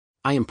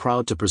I am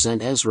proud to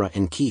present Ezra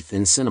and Keith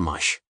in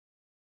Cinemush.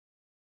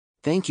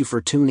 Thank you for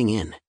tuning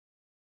in.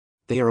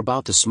 They are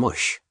about to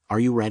smush.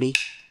 Are you ready?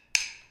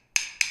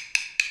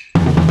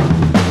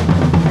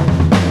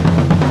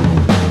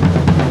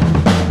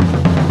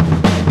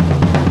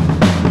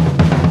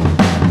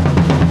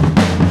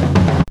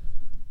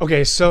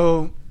 Okay,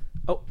 so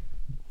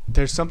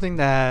there's something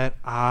that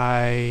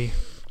I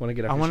want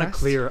to want to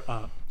clear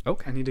up.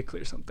 Okay. I need to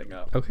clear something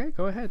up. Okay,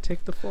 go ahead.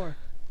 Take the floor.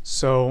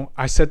 So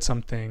I said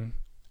something.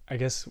 I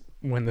guess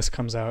when this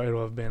comes out,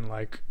 it'll have been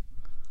like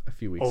a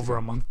few weeks over ago.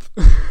 a month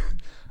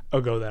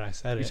ago that I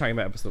said You're talking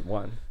about episode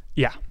 1.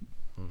 Yeah.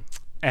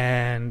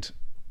 And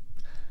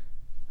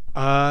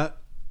I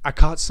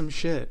caught some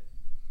shit.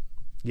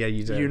 Yeah,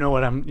 you did. You know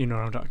what I'm talking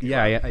about.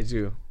 Yeah, I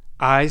do.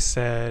 I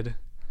said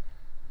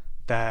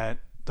that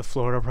the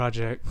Florida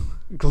Project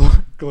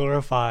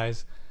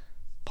glorifies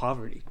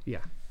poverty. Yeah.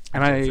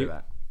 And I say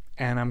that.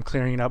 And I'm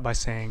clearing it up by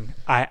saying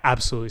I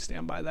absolutely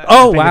stand by that.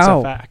 Oh, I think wow. It's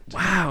a fact.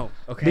 Wow.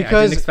 Okay.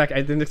 Because I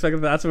didn't expect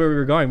that that's where we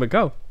were going, but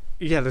go.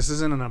 Yeah, this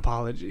isn't an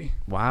apology.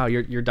 Wow,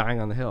 you're dying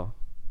on the hill.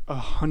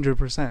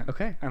 100%.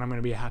 Okay. And I'm going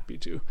to be happy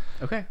to.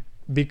 Okay.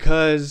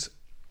 Because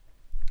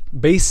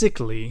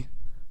basically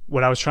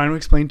what I was trying to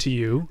explain to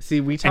you.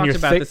 See, we talked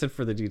about this in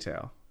further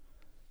detail.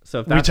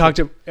 So if we talked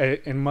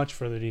in much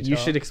further detail. You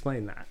should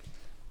explain that.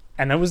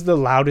 And that was the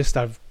loudest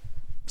I've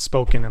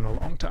spoken in a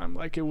long time.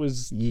 Like it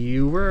was.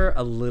 You were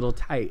a little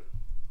tight.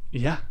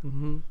 Yeah.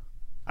 Mm-hmm.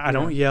 I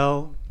don't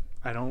yell.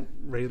 I don't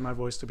raise my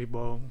voice to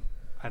people.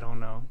 I don't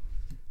know.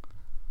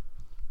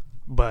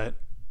 But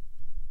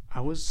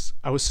I was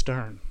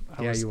stern.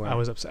 You were. I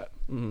was upset.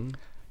 Mm-hmm.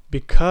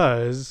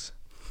 Because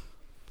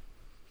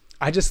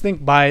I just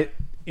think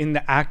in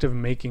the act of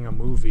making a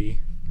movie,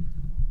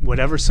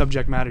 whatever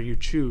subject matter you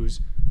choose,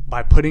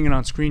 by putting it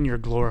on screen, you're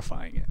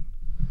glorifying it.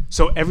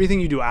 So everything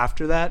you do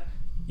after that,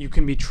 you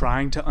can be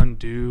trying to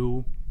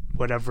undo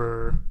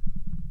whatever,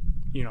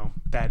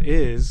 that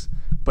is.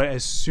 But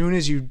as soon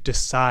as you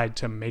decide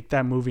to make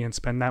that movie and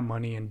spend that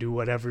money and do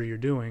whatever you're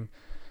doing,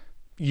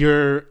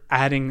 you're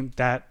adding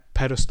that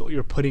pedestal.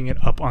 You're putting it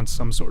up on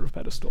some sort of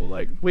pedestal.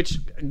 Which,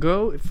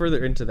 go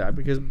further into that,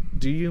 because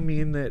do you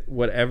mean that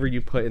whatever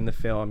you put in the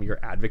film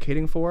you're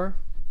advocating for?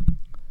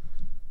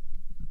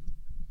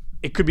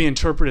 It could be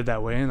interpreted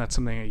that way, and that's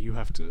something that you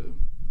have to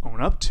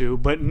own up to.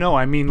 But no,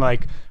 I mean,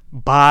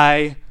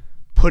 by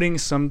putting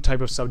some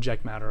type of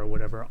subject matter or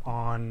whatever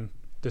on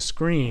the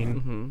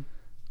screen,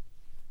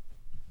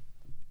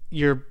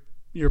 you're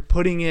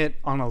putting it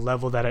on a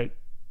level that it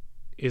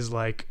is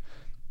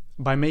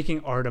by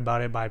making art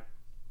about it, by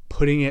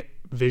putting it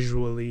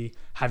visually,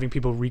 having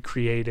people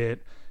recreate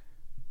it,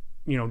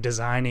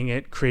 designing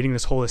it, creating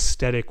this whole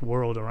aesthetic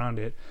world around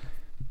it.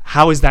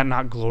 How is that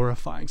not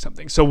glorifying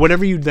something? So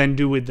whatever you then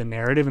do with the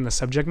narrative and the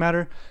subject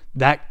matter,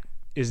 that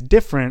is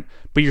different,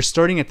 but you're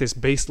starting at this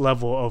base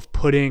level of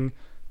putting,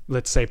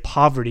 let's say,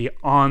 poverty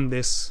on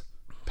this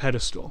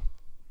pedestal.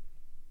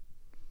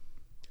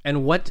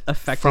 And what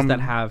effect does that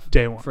have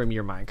day one? From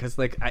your mind? Because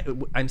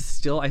I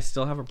still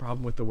have a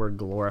problem with the word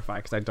glorify,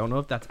 because I don't know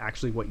if that's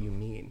actually what you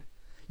mean.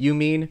 You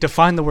mean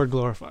define the word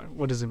glorify.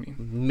 What does it mean?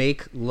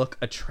 Make look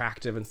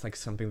attractive and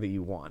something that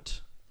you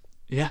want.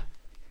 Yeah.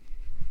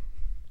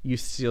 You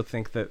still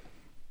think that?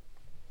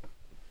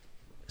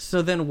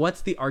 So then,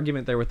 what's the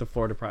argument there with the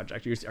Florida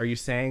Project? Are you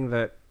saying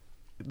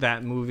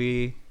that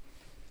movie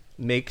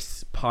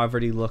makes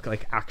poverty look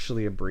like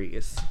actually a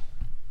breeze?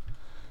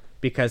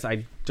 Because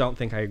I don't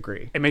think I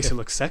agree. It makes it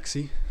look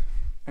sexy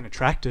and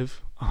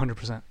attractive,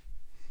 100%.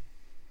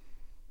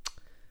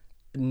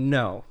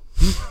 No.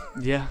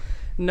 Yeah.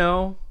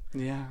 No.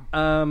 Yeah.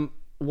 I'll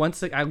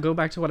go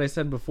back to what I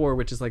said before,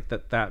 which is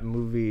that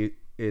movie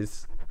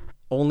is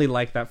only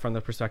like that from the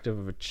perspective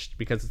of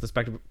because it's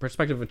the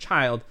perspective of a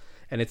child,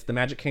 and it's the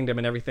Magic Kingdom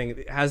and everything.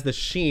 It has the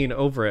sheen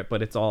over it,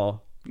 but it's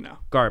all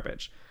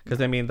garbage. Because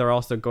they're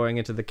also going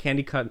into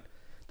the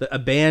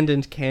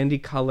abandoned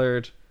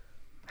candy-colored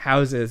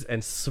houses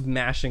and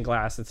smashing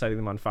glass and setting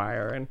them on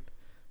fire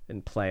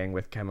and playing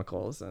with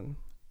chemicals, and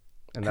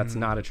that's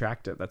not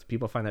attractive.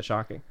 People find that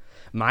shocking.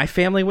 My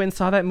family went and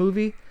saw that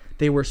movie.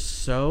 They were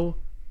so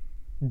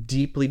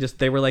deeply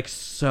it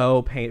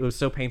was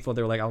so painful.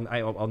 They were like,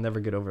 I'll never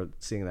get over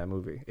seeing that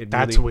movie.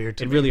 That's weird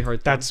to me. It really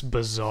hurt them. That's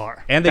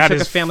bizarre. And they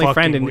took a family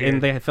friend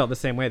and they felt the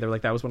same way. They were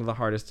like, that was one of the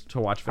hardest to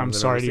watch films. I'm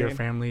sorry to your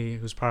family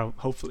who's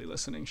hopefully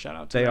listening. Shout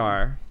out to them. They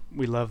are.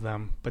 We love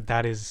them, but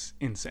that is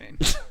insane.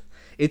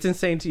 It's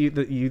insane to you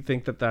that you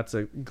think that that's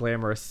a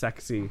glamorous,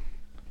 sexy.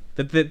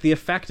 That the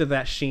effect of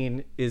that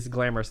sheen is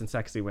glamorous and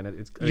sexy when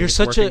it's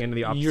working into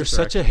the opposite You're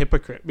such a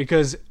hypocrite,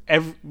 because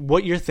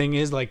what your thing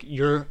is,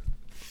 your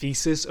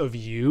thesis of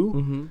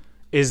you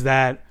is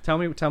that tell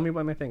me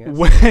what my thing is.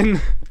 When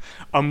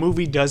a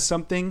movie does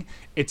something,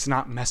 it's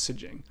not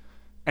messaging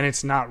and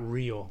it's not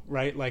real,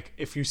 right?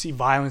 If you see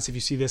violence, if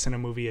you see this in a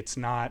movie, it's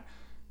not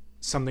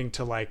something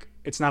to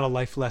it's not a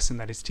life lesson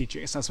that it's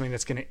teaching. It's not something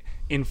that's going to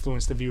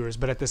influence the viewers.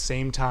 But at the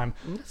same time,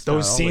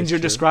 those scenes you're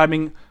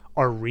describing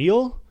are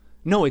real.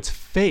 No, it's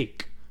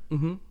fake.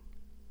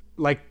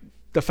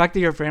 The fact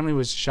that your family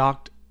was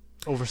shocked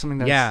over something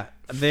that's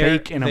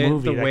fake in a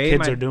movie that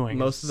kids are doing.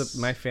 Most of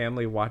my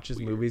family watches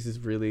movies is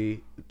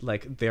really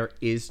like there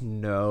is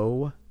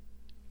no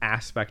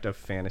aspect of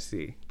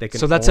fantasy. They can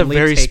so that's a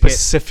very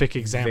specific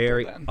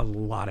example. A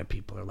lot of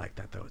people are like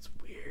that though. It's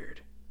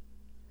weird,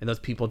 and those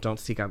people don't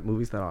seek out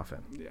movies that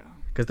often. Yeah,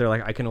 because they're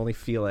like, I can only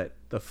feel it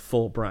the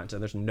full brunt,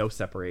 and there's no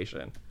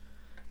separation.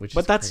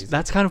 But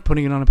that's kind of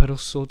putting it on a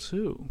pedestal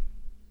too,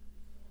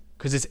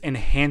 because it's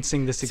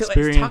enhancing this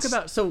experience.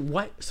 So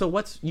let's talk about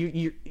what's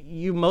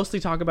you mostly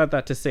talk about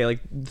that to say like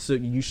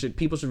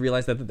people should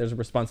realize that there's a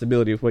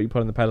responsibility of what you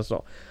put on the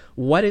pedestal.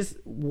 What is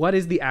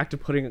the act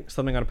of putting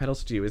something on a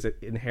pedestal to you? Is it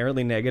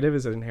inherently negative?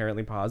 Is it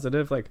inherently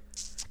positive? Like,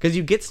 because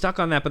you get stuck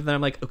on that, but then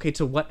I'm like, okay,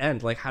 to what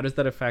end? Like, how does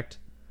that affect?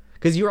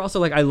 Because you're also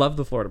like, I love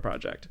the Florida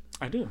Project.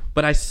 I do,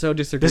 but I so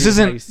disagree. This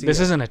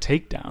isn't a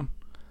takedown.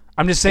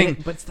 I'm just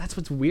saying, but that's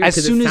what's weird.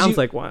 Because it sounds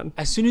like one.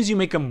 As soon as you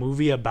make a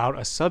movie about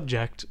a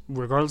subject,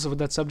 regardless of what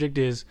that subject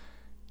is,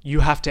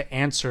 you have to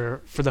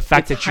answer for the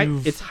fact that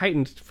it's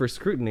heightened for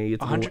scrutiny.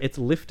 It's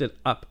lifted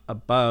up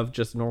above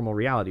just normal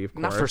reality, of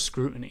course. Not for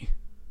scrutiny.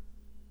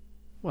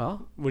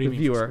 Well, what do you mean?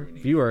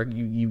 Viewer,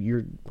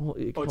 you're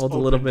it holds a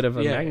little bit of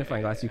a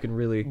magnifying glass. You can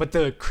really, but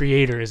the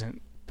creator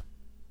isn't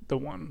the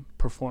one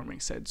performing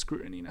said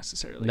scrutiny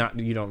necessarily. I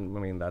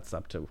mean, that's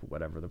up to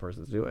whatever the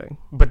person's doing.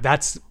 But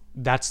that's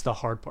the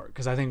hard part,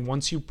 because I think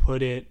once you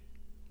put it,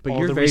 but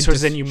all the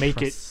resources, and you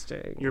make it,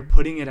 you're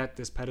putting it at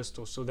this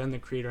pedestal. So then the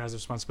creator has a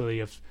responsibility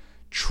of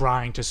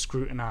trying to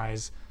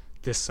scrutinize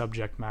this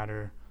subject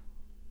matter,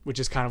 which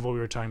is kind of what we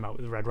were talking about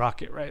with Red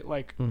Rocket, right?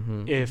 Like,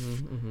 if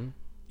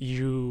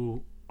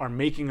you are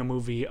making a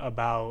movie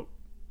about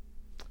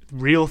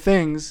real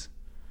things,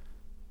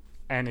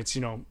 and it's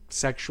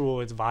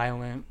sexual, it's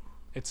violent,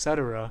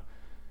 etc.,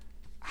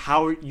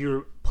 how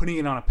you're putting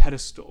it on a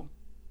pedestal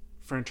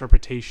for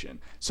interpretation.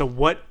 So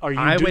what are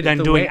you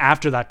doing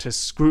after that to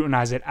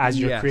scrutinize it as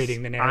you're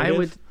creating the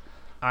narrative?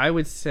 I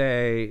would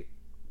say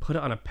put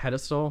it on a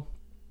pedestal.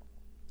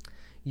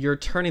 You're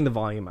turning the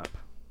volume up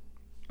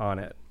on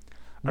it.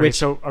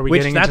 So are we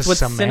getting into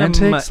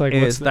semantics? Like,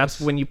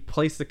 that's when you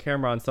place the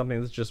camera on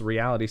something that's just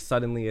reality.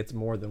 Suddenly, it's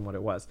more than what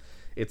it was.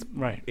 It's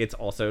right. It's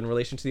also in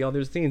relation to the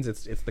other scenes.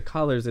 It's the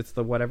colors. It's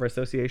the whatever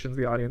associations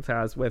the audience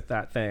has with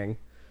that thing.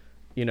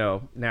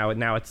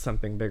 Now it's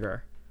something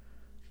bigger.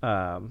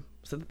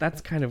 So that's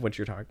kind of what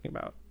you're talking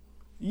about.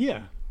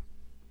 Yeah.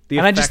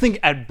 I just think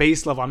at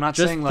base level, I'm not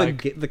saying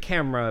like the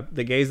camera,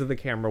 the gaze of the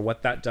camera,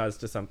 what that does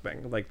to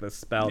something, like the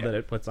spell that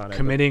it puts on it.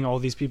 Committing all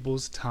these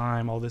people's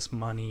time, all this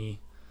money,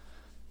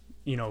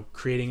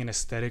 creating an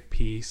aesthetic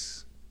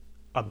piece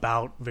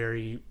about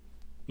very,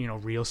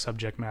 real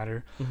subject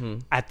matter.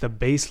 At the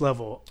base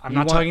level, I'm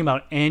not talking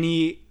about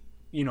any,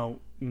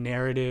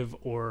 narrative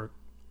or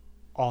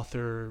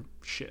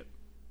authorship.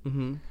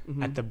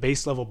 At the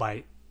base level,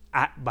 by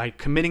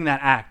committing that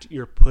act,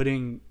 you're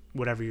putting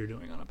whatever you're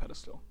doing on a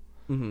pedestal.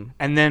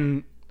 And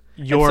then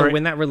so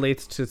when that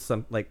relates to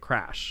some like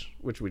Crash,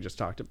 which we just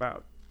talked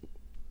about,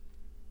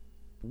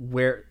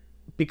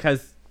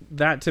 because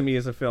that to me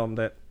is a film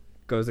that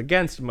goes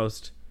against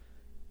most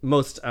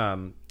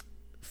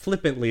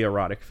flippantly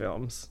erotic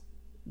films,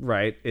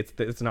 right?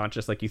 It's not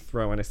just like you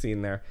throw in a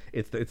scene there.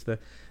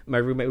 My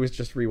roommate was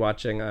just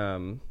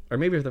rewatching or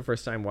maybe for the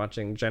first time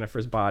watching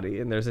Jennifer's Body,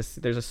 and there's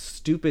a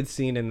stupid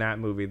scene in that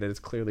movie that is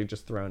clearly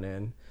just thrown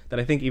in that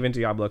I think even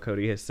Diablo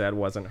Cody has said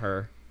wasn't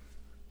her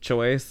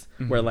choice,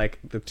 where like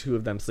the two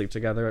of them sleep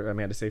together,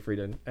 Amanda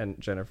Seyfried and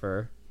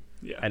Jennifer,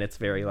 and it's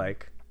very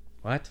like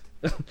what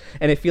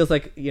and it feels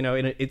like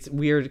it's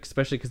weird,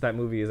 especially because that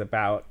movie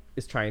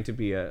is trying to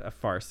be a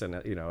farce and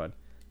a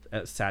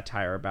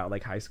satire about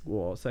like high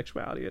school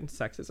sexuality and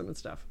sexism and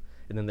stuff,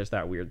 and then there's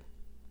that weird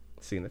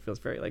scene that feels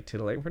very like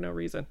titillating for no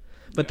reason,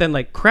 but then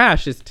like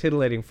Crash is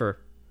titillating for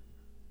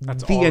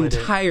the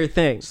entire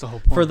thing. That's the whole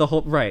point. For the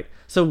whole right.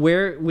 So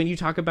when you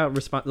talk about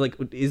like,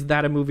 is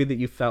that a movie that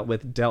you felt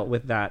dealt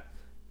with that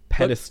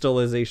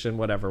pedestalization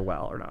whatever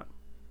well or not?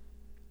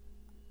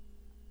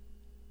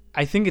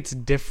 I think it's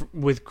different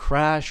with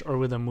Crash or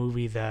with a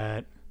movie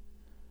that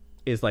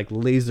is like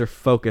laser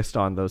focused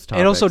on those topics.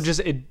 And also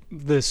just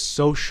the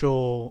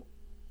social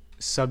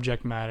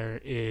subject matter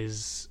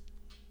it's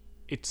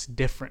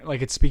different.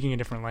 Like, it's speaking a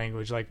different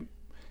language. Like,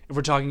 if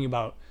we're talking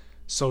about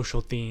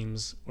social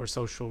themes or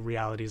social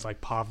realities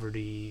like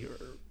poverty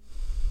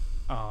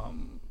or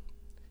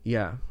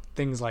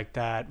things like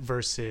that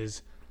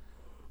versus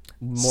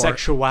more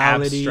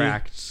sexuality,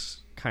 abstract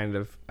kind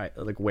of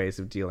like ways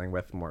of dealing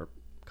with more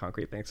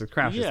concrete things. So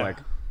Crash is like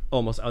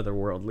almost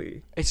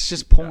otherworldly. It's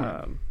just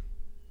porn.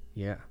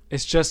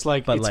 It's just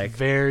like, but it's like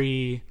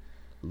very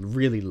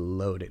really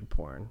loaded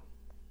porn.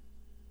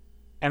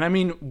 And I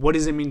mean, what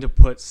does it mean to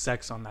put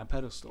sex on that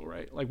pedestal,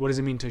 right? Like, what does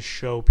it mean to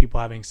show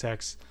people having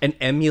sex and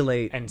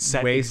emulate and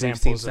set ways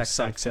examples of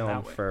sex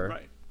on film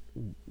for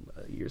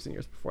years and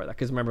years before that?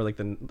 Because remember, like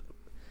right in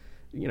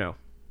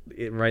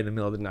the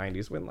middle of the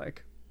 '90s when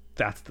like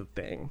that's the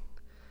thing.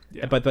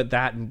 Yeah. But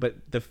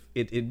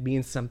it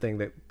means something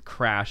that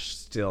Crash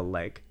still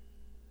like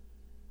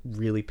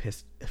really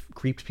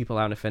creeped people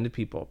out and offended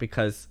people,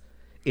 because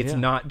It's Yeah.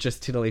 not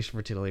just titillation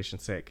for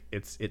titillation's sake.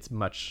 It's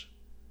much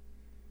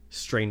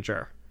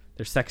stranger.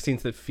 There's sex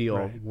scenes that feel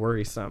Right.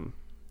 worrisome.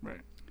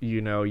 Right.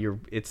 You know,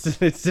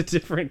 it's a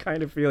different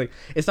kind of feeling.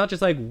 It's not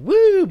just like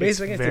woo,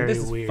 Basic Instinct. very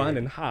This is weird. fun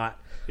and hot.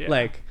 Yeah.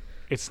 Like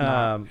It's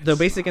not. though it's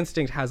Basic not.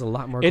 Instinct has a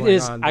lot more. It going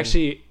is on than-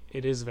 actually.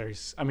 It is very.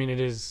 I mean, it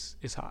is.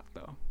 It's hot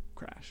though.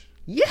 Crash.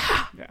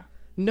 Yeah. Yeah.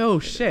 No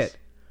shit. is.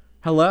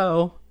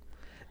 Hello.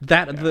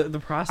 That Yeah. the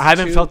prostitute. I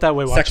haven't felt that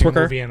way sex watching a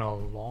worker. movie in a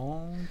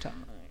long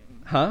time.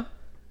 Huh?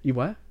 You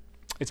what?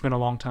 It's been a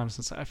long time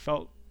since I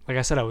felt like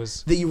I said I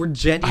was. That you were I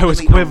genuinely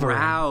was quivering.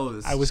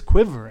 aroused. I was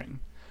quivering.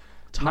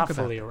 Talk Not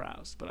about fully that.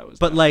 aroused, but I was.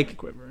 But, like,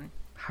 definitely quivering.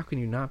 How can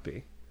you not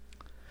be?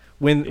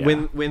 When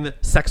Yeah. when the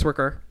sex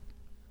worker.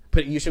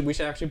 But we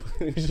should actually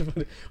put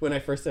it, when I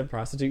first said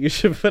prostitute, you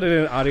should put it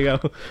in audio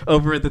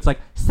over it that's like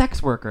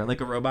sex worker, like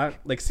a robot,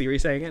 like Siri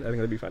saying it. I think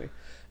that'd be funny.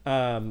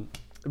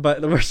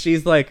 But where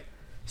she's like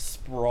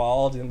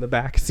sprawled in the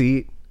back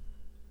seat,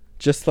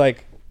 just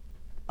like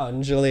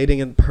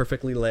undulating and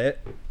perfectly lit.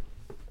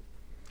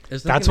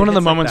 That's one of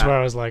the moments where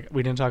I was like,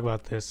 we didn't talk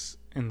about this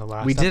in the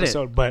last We didn't.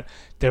 episode, but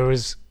there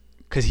was,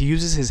 because he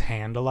uses his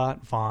hand a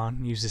lot.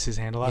 Vaughn uses his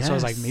hand a lot, so I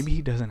was like, Yes. maybe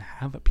he doesn't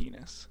have a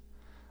penis.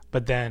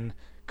 But then,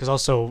 because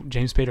also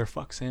James Spader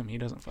fucks him, he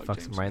doesn't fuck fucks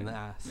James him right in Spader. the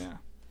ass. Yeah,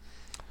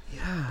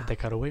 Yeah. but they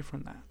cut away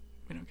from that.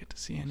 We don't get to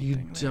see anything. You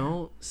there.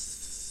 don't.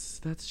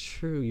 That's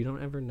true. You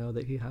don't ever know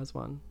that he has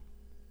one.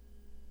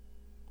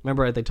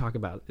 Remember, they talk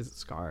about is it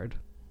scarred,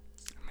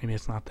 Maybe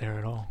it's not there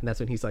at all. and that's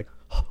when he's like,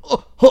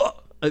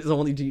 it's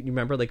only. Do you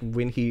remember like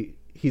when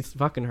he's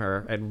fucking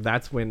her, and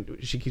that's when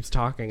she keeps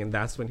talking, and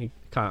that's when he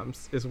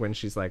comes. Is when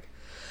she's like,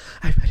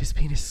 I bet his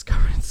penis is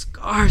covered in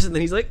scars, and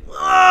then he's like,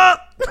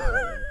 ah!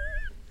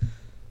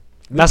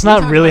 That's We not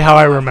talk really about how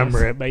I that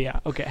remember it, but yeah,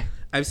 okay.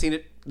 I've seen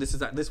it.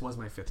 This was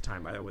my 5th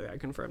time, by the way. I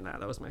confirmed that.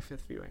 That was my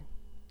 5th viewing.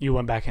 You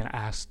went back and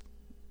asked.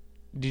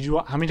 Did you?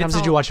 How many times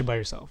It's did you all- watch it by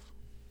yourself?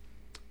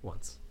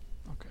 Once,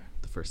 Okay,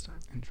 the first time,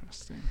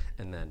 interesting.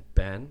 and then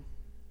Ben,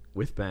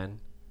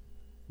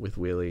 with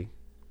Willie,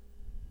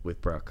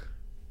 with Brooke,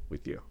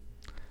 with you.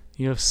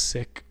 You have a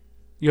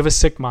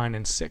sick mind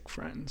and sick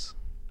friends.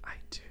 I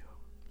do.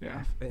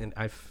 Yeah, And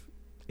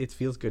it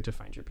feels good to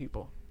find your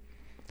people.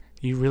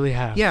 you really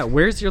have. Yeah,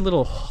 where's your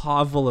little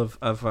hovel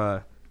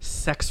of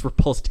sex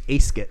repulsed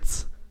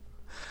askets?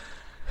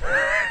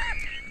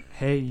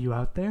 Hey, you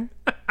out there?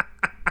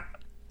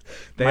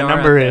 They My are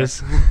number out there.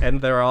 is.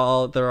 And they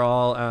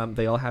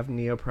all have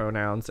neo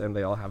pronouns, and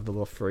they all have the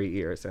little furry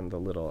ears and the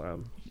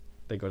little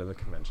they go to the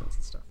conventions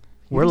and stuff.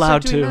 You We're can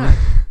loud start doing too.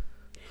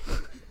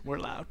 that. We're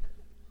loud.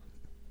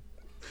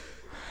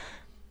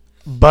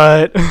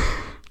 But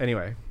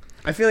Anyway,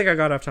 I feel like I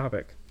got off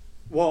topic.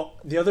 well,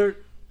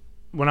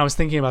 when I was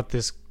thinking about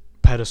this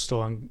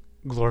pedestal and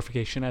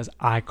glorification, as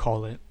I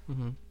call it,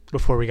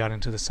 before we got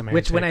into the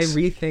semantics, Which when I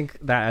rethink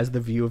that as the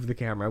view of the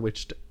camera,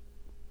 which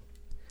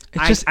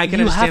it's just, I can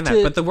you understand have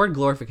that, to- but the word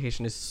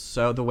glorification is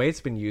so the way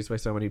it's been used by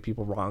so many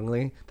people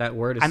wrongly. That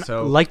word is and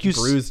so like you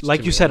bruised.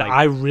 like to you me. said,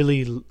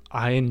 Like,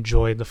 I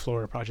enjoyed the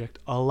Flora Project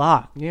a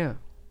lot. yeah,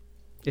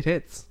 it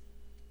hits.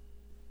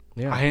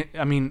 Yeah,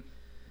 I mean,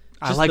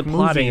 I Just like the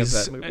plotting of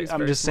movies. that movie is I'm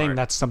very just saying smart.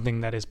 that's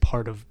something that is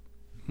part of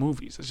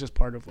movies. It's just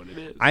part of what it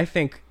is. I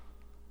think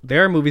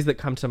there are movies that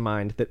come to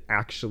mind that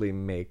actually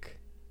make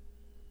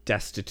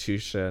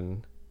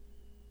destitution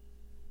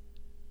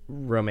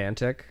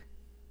romantic,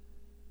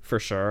 for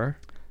sure.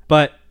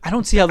 But I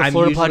don't see how the I'm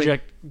Florida usually-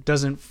 Project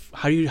doesn't.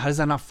 How does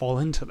that not fall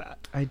into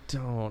that? I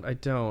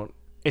don't.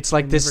 It's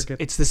like I this. never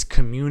get- It's this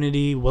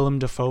community. Willem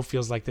Dafoe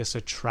feels like this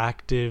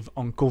attractive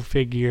uncle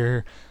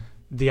figure.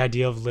 The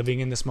idea of living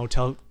in this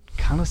motel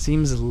kind of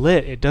seems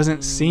lit. It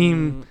doesn't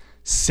seem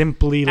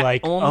simply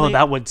like, oh,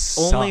 that would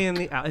suck. Only in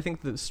the. I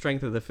think the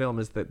strength of the film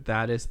is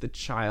that is the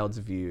child's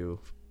view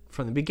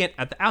from the begin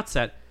at the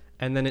outset,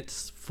 and then it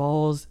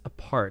falls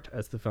apart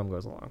as the film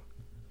goes along.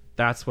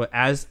 That's what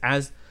as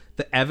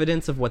the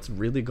evidence of what's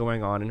really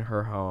going on in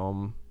her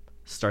home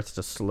starts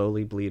to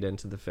slowly bleed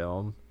into the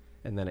film,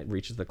 and then it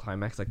reaches the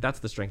climax. Like that's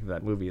the strength of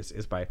that movie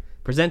is by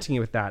presenting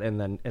you with that and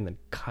then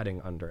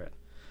cutting under it.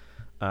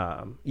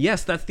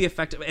 Yes, that's the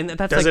effect of, and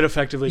that's Does like, it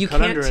effectively you cut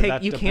can't under it? take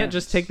That you can't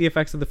just take depends. the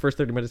effects of the first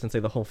 30 minutes and say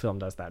the whole film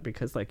does that,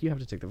 because like you have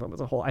to take the film as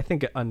a whole. I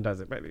think it undoes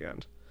it by the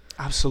end.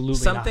 Absolutely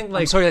Something not.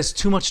 like- I'm sorry, that's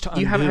too much to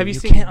undo. Have you you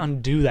seen- can't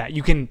undo that.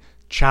 You can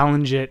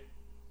challenge it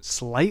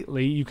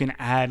slightly. You can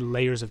add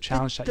layers of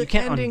challenge to that. You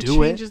can't ending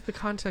undo it. changes the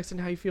context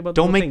and how you feel about.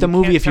 Don't the whole make thing. the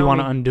movie can't if you tell want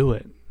to me- undo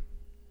it.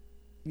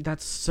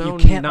 That's so You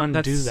can't not,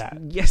 undo that's, that.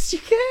 Yes, you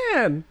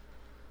can.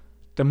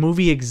 The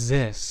movie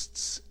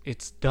exists.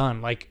 It's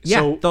done. Like Yeah,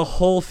 so. the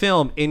whole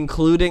film,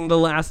 including the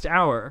last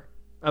hour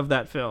of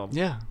that film.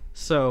 Yeah.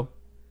 So,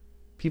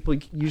 people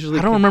usually.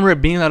 I don't remember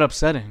it being that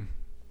upsetting.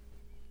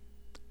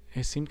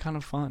 It seemed kind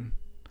of fun.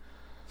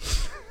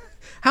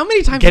 How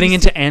many times Getting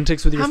have you into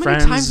antics with your how many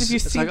friends. times have you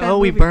it's seen like, that oh,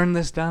 we movie? burned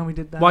this down. We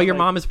did that. while your Like,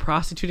 mom is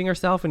prostituting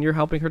herself and you're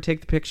helping her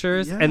take the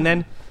pictures, Yeah. and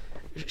then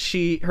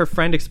her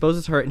friend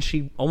exposes her and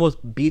she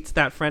almost beats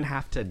that friend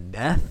half to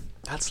death,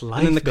 That's life,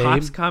 and then the babe.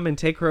 cops come and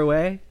take her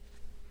away.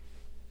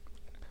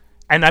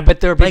 And I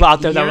bet there are people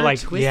out there that were you're like,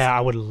 twisted. yeah,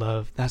 I would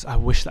love that. I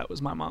wish that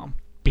was my mom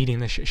beating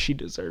the shit. She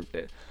deserved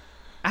it.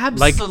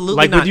 Absolutely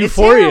like not. with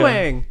Euphoria. It's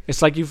harrowing.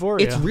 It's like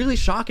Euphoria. It's really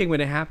shocking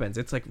when it happens.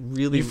 It's like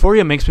really.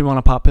 Euphoria makes me want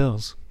to pop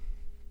pills.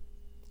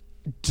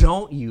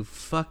 Don't you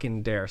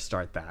fucking dare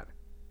start that.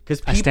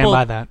 Because I stand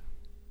by that.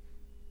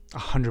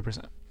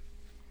 100%.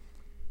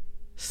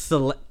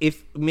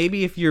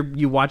 If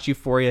you watch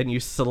Euphoria and you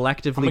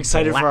selectively, I'm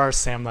excited for our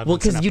Sam Levinson. Well,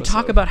 because you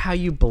talk about how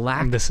you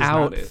black this is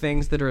out not it.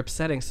 things that are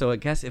upsetting. So I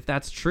guess if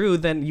that's true,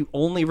 then you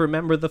only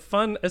remember the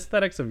fun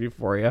aesthetics of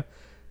Euphoria.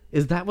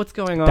 Is that what's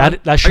going on?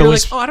 That show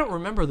is. Like, I don't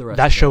remember the rest.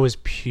 That of show it. is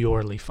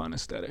purely fun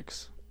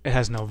aesthetics. It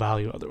has no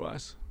value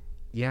otherwise.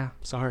 Yeah.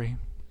 Sorry.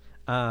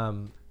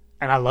 And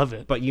I love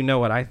it. But you know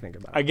what I think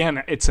about it.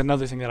 Again, it's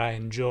another thing that I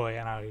enjoy,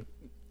 and I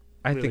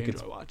really think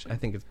enjoy watching. I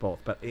think it's both,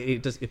 but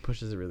it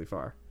pushes it really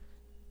far.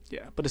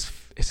 Yeah, but it's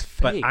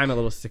fake. But I'm a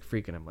little sick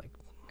freak, and I'm like,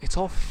 it's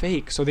all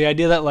fake. So the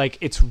idea that like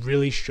it's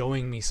really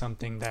showing me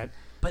something that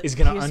is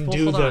gonna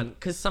undo the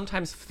because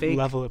sometimes fake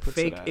level it puts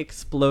it at.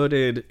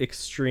 exploded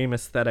extreme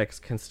aesthetics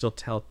can still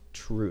tell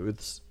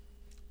truths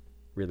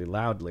really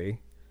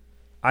loudly.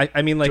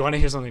 I mean, like, do you want to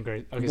hear something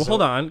great? Okay, well,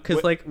 hold on,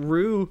 because like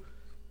Rue's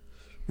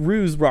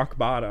rock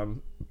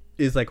bottom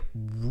is like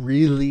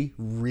really,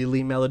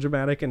 really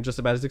melodramatic and just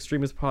about as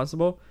extreme as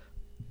possible.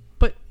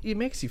 But it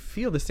makes you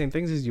feel the same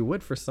things as you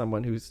would for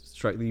someone who's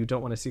you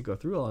don't want to see go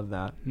through all of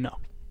that. No,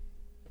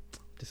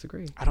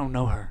 disagree. I don't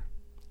know her.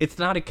 It's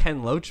not a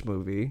Ken Loach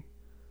movie,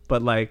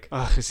 but like,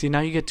 see,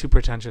 now you get too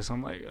pretentious.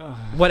 I'm like,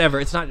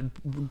 whatever. It's not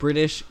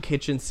British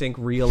kitchen sink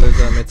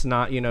realism. It's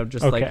not,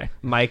 just Okay.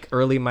 like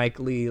early Mike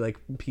Lee, like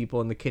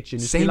people in the kitchen.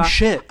 Just Same be like,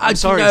 shit. I I'm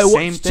sorry, know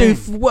same what to do thing.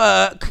 for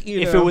work.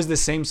 If it was the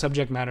same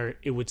subject matter,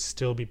 it would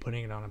still be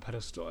putting it on a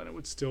pedestal, and it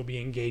would still be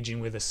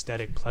engaging with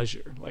aesthetic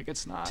pleasure. Like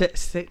it's not.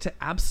 to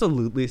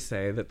absolutely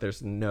say that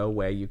there's no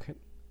way you can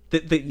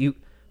that you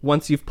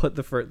once you've put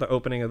the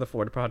opening of the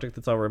Ford Project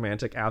that's all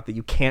romantic out, that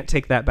you can't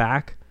take that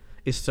back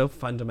is so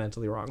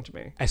fundamentally wrong to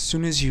me. As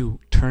soon as you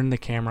turn the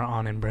camera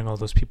on and bring all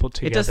those people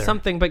together, It does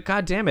something, but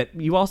god damn it,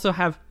 you also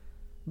have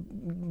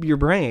your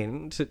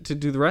brain to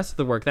do the rest of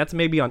the work. That's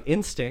maybe on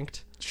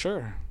instinct.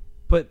 Sure.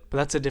 But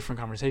that's a different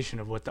conversation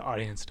of what the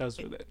audience does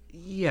with it.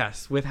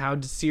 Yes, with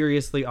how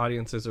seriously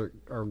audiences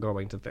are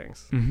going to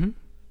things. Mm-hmm.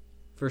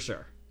 For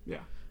sure. Yeah.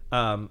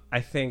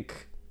 I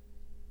think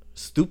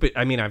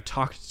I've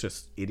talked to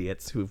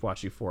idiots who've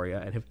watched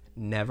Euphoria and have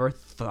never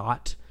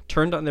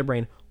turned on their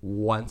brain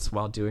once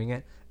while doing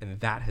it, and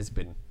that has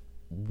been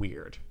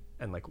weird.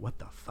 And like, what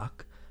the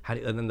fuck?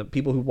 And then the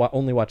people who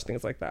only watch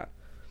things like that,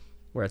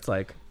 where it's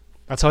like,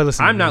 that's how I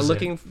listen. I'm not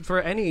looking for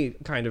any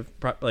kind of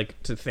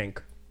to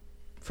think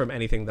from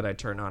anything that I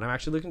turn on. I'm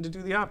actually looking to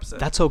do the opposite.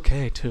 That's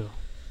okay too,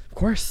 of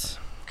course,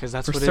 because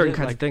that's for what certain it is.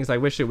 kinds of things. I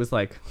wish it was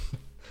like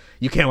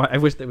you can't. I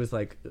wish there was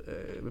like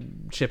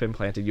chip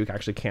implanted. You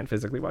actually can't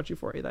physically watch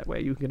Euphoria that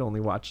way. You can only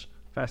watch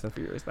Fast and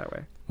Furious that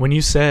way. When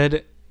you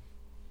said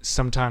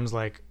sometimes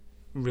like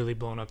really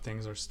blown up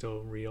things are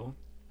still real,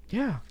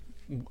 yeah,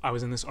 I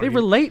was in this. They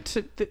relate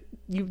to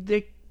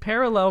they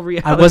parallel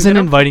reality. I wasn't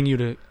inviting you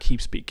to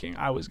keep speaking.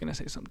 I was gonna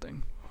say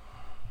something.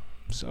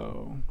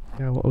 So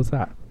yeah, what was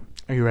that?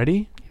 Are you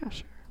ready? Yeah,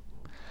 sure.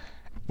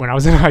 When I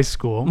was in high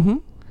school, mm-hmm.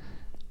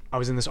 I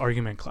was in this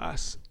argument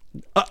class,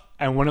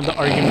 and one of the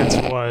arguments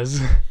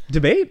was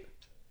debate.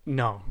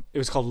 No, it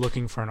was called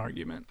looking for an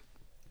argument.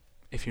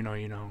 If you know,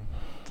 you know.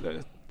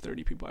 The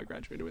 30 people I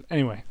graduated with.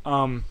 Anyway,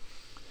 and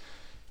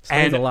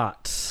a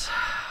lot.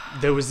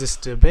 There was this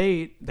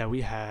debate that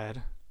we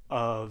had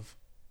of,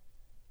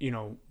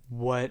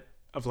 what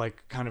of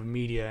like kind of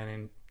media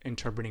and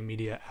interpreting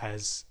media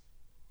as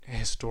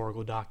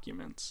historical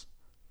documents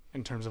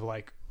in terms of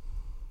like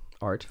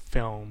art,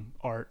 film,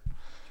 art.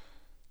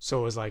 So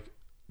it was like,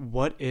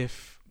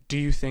 do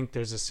you think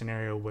there's a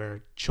scenario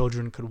where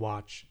children could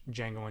watch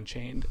Django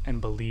Unchained and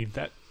believe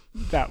that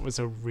that was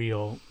a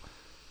real,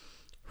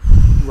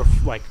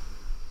 like,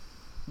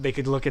 they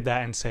could look at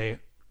that and say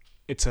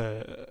it's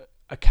a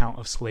account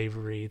of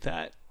slavery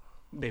that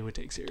they would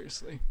take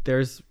seriously?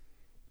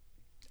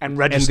 And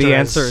register. And the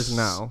answer is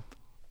no.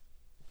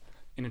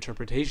 An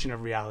interpretation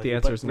of reality. The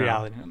answer is no.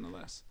 Reality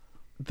nonetheless.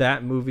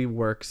 That movie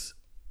works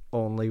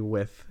only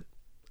with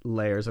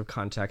layers of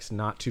context,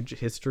 not to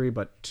history,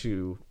 but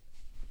to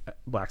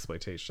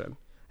blaxploitation.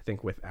 I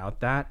think without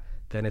that,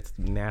 then it's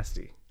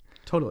nasty.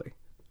 Totally.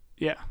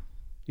 Yeah.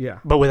 Yeah.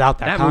 But without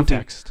that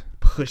context,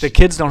 the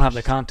kids don't have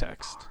the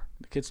context.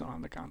 The kids don't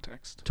have the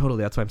context.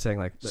 Totally. That's why I'm saying,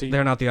 like,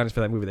 they're not the audience for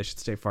that movie. They should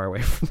stay far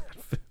away from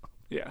that film.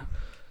 Yeah.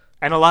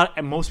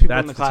 And most people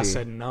in the class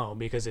said no,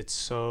 because it's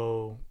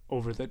so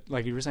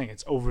like you were saying,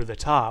 it's over the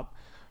top,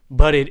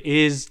 but it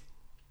is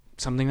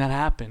something that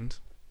happened.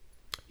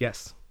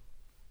 Yes.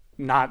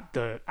 Not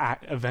the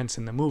events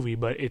in the movie,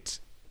 but it's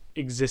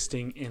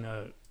existing in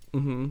a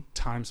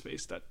time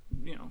space that,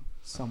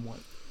 somewhat.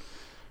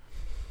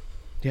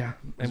 Yeah.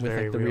 And with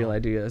like the real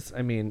ideas.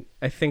 I mean,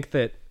 I think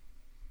that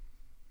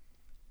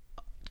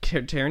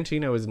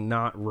Tarantino is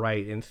not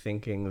right in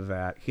thinking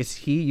that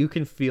you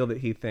can feel that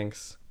he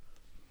thinks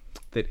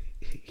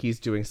he's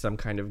doing some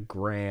kind of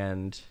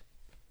grand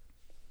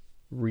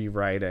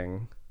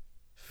rewriting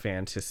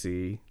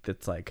fantasy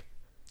that's like.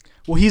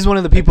 Well, he's one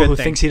of the people who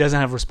thing. thinks he doesn't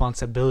have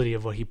responsibility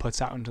of what he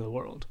puts out into the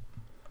world.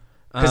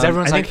 Because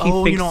everyone's I think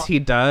like, he thinks he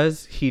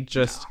does. He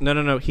just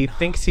no. He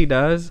thinks he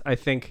does. I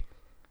think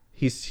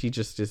he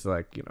just is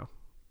like, you know,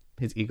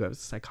 his ego is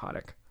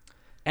psychotic,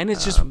 and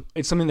it's just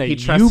it's something that he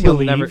you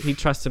believe. He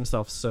trusts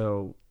himself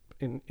so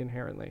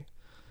inherently,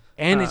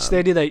 and it's the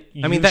idea that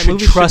you that should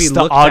movie trust should be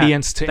the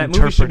audience to that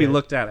interpret movie should be it.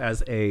 looked at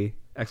as a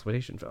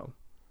exploitation film,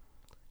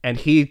 and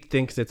he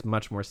thinks it's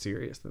much more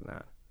serious than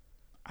that.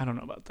 I don't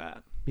know about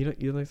that. You don't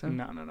think so?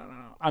 No.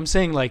 I'm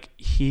saying like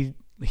he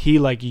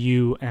like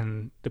you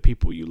and the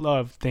people you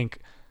love think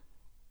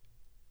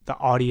the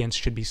audience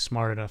should be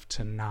smart enough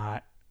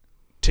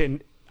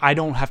to I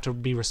don't have to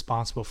be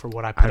responsible for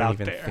what I put out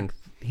there. I don't even think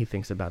he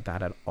thinks about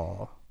that at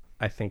all.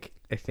 I think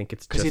it's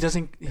because he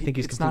doesn't. I think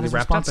he's it's completely not his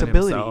wrapped up in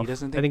responsibility. himself. He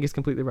doesn't. I think he's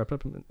completely wrapped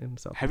up in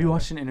himself. Have you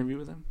watched an interview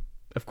with him?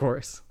 Of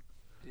course.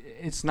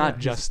 It's not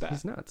just that.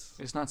 He's nuts.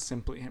 It's not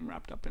simply him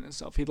wrapped up in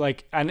himself. He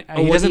like, and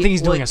he doesn't think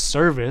he's doing a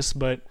service,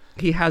 but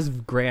he has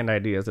grand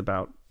ideas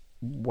about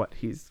what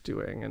he's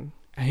doing, and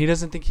he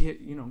doesn't think he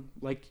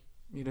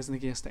doesn't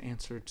think he has to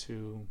answer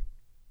to.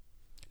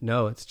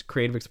 No, it's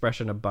creative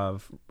expression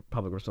above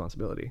public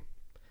responsibility,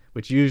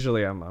 which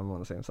usually I'm on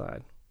the same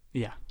side.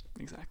 Yeah,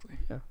 exactly.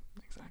 Yeah,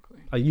 exactly.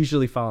 I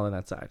usually fall on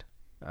that side.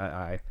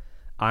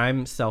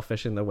 I'm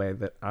selfish in the way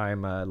that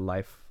I'm a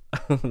lifelong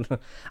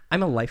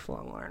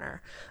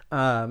learner.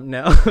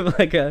 No,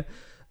 like a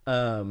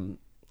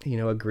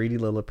greedy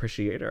little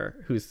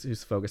appreciator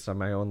who's focused on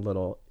my own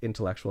little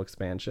intellectual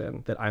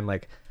expansion. That I'm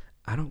like,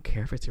 I don't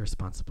care if it's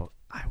irresponsible.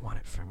 I want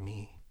it for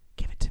me.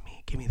 Give it to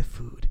me. Give me the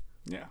food.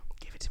 Yeah.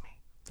 Give it to me.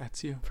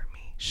 That's you. For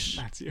me. Shh.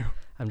 That's you.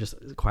 I'm just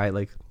quiet,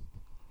 like,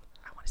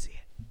 I want to see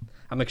it.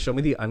 I'm like, show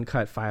me the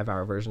uncut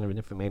 5-hour version of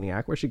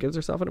Nymphomaniac where she gives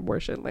herself an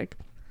abortion. Like,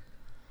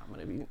 I'm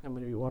gonna be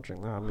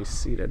watching that. I'm gonna be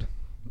seated.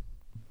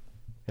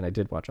 And I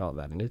did watch all of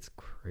that, and it's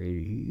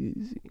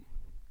crazy.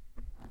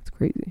 It's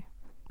crazy.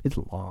 It's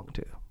long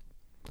too.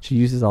 She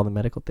uses all the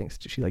medical things.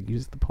 She like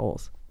uses the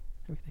poles,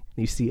 everything.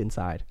 And you see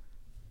inside.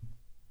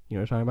 You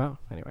know what I'm talking about?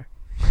 Anyway.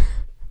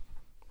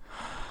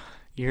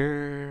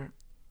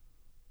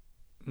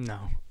 No.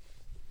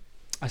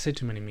 I say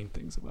too many mean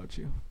things about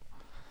you.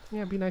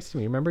 Yeah, be nice to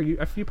me. Remember,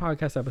 a few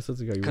podcast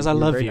episodes ago, you I were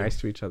love very you. nice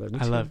to each other.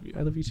 I love you.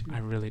 I love you too. I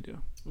really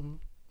do. Mm-hmm.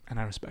 And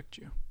I respect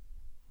you.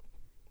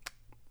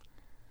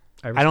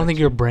 I don't think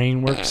your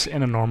brain works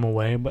in a normal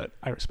way, but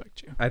I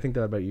respect you. I think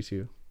that about you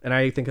too. And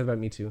I think that about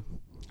me too.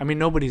 I mean,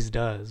 nobody's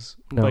does.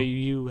 No. But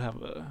you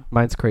have a...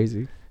 Mine's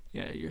crazy.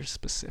 Yeah, you're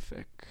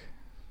specific.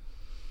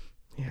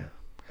 Yeah.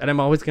 And I'm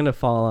always going to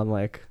fall on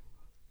like,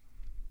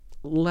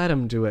 let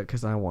him do it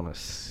because I want to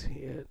see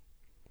it.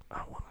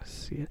 I want to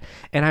see it.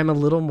 And I'm a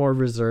little more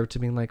reserved to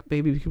being like,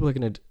 baby, people are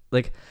going to...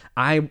 Like,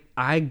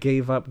 I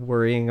gave up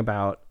worrying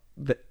about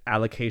the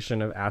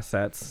allocation of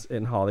assets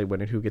in Hollywood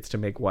and who gets to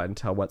make what and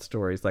tell what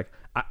stories. Like,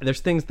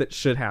 there's things that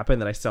should happen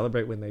that I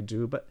celebrate when they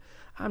do, but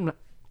I'm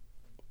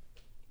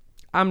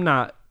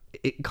not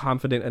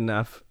confident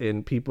enough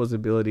in people's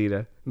ability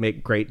to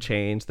make great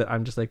change that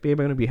I'm just like, babe,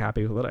 I'm going to be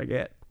happy with what I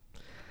get.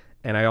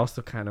 And I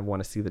also kind of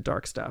want to see the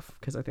dark stuff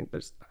because I think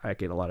I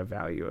get a lot of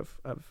value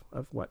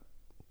of what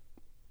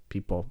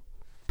people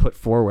put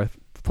forward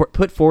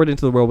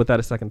into the world without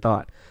a second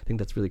thought. I think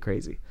that's really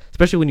crazy,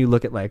 especially when you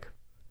look at like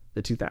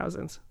the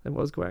 2000s and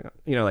what was going on.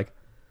 You know, like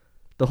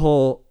the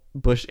whole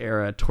Bush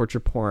era torture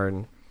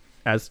porn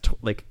as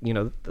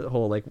the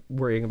whole like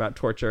worrying about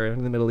torture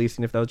in the Middle East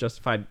and if that was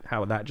justified,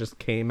 how that just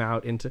came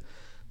out into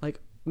like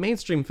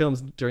mainstream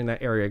films during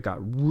that area got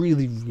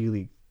really,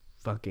 really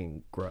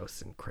fucking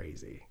gross and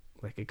crazy.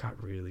 Like it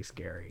got really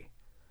scary,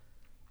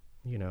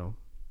 you know.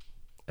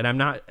 And I'm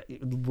not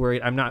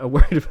worried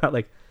about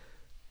like,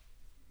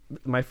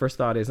 my first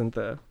thought isn't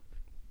the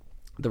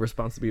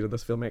responsibility of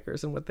those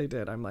filmmakers and what they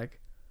did.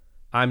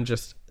 I'm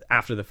just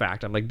after the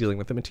fact, I'm like dealing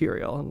with the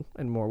material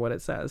and more what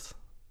it says.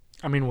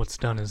 I mean, what's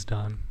done is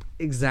done.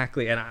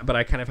 Exactly. But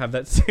I kind of have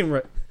that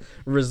same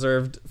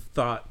reserved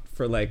thought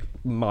for like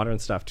modern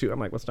stuff too. I'm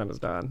like, what's done is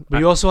done. But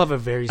you also have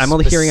a I'm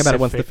only hearing about it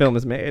once the film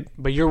is made.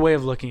 But your way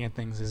of looking at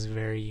things is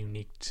very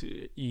unique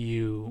to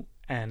you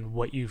and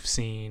what you've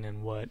seen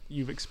and what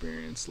you've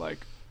experienced.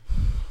 Like,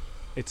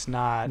 it's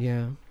not.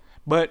 Yeah.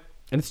 But.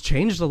 And it's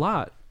changed a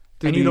lot.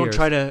 And you don't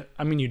try to.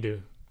 I mean, you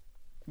do.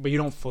 But you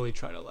don't fully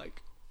try to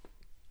like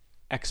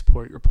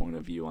export your point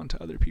of view onto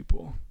other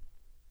people.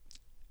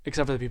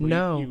 Except for the people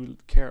you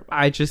care about.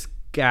 I just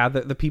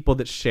gather the people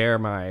that share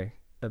my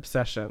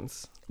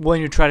obsessions. Well,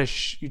 and you try to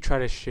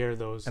share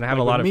those. And I have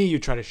a lot of... you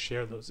try to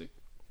share those.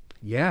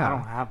 Yeah. I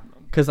don't have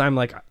them. Because I'm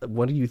like,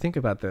 what do you think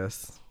about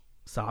this?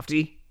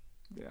 Softy?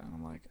 Yeah,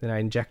 I'm like... Then I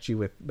inject you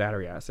with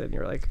battery acid and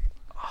you're like,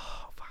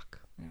 oh,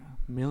 fuck. Yeah.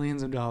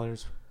 Millions of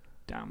dollars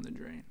down the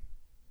drain.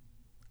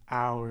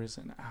 Hours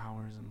and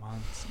hours and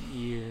months and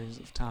years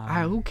of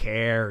time. Who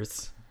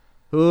cares?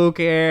 Who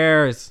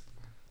cares?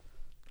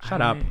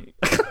 Shut up.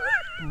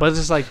 But it's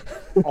just like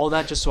all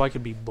that just so I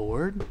could be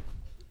bored.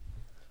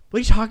 What are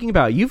you talking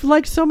about? You've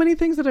liked so many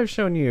things that I've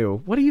shown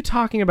you. What are you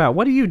talking about?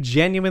 What are you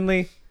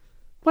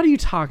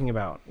talking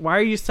about? Why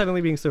are you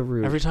suddenly being so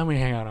rude? Every time we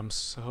hang out, I'm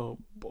so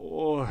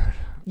bored.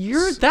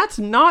 That's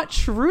not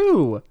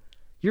true.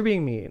 You're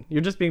being mean.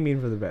 You're just being mean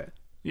for the bit.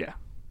 Yeah.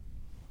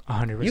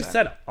 100%. You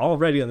said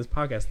already on this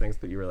podcast things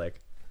that you were like,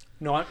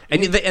 no, you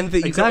can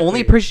exactly.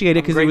 only appreciate it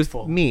I'm because it was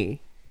grateful.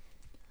 me.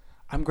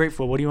 I'm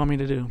grateful. What do you want me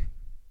to do?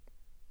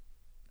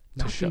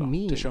 Not To show be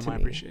mean to show to my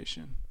me.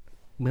 appreciation.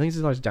 Millions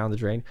of dollars down the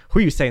drain. Who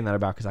are you saying that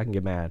about? Because I can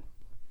get mad.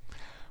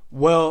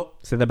 Well,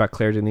 Say that about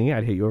Claire Denis,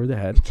 I'd hit you over the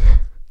head.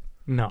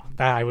 no,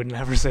 I would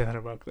never say that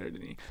about Claire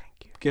Denis.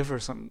 Thank you. Give her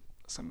some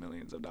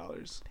millions of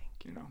dollars.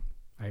 You know,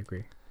 I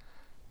agree.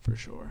 for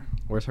sure.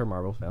 Where's her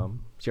Marvel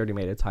film? She already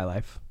made it. It's High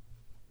Life.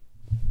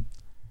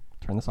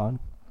 Turn this on.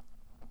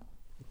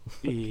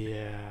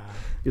 Yeah.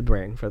 Your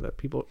brain for the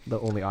people, the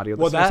only audio.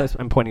 Well, listeners.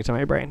 I'm pointing to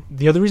my brain.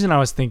 The other reason I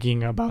was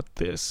thinking about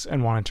this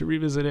and wanted to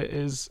revisit it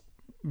is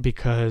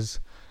because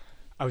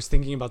I was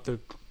thinking about the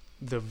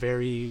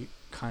very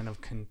kind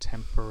of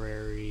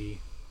contemporary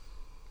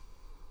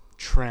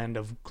trend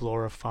of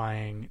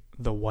glorifying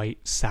the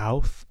white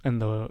South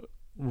and the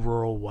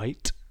rural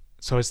white.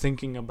 So I was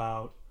thinking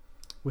about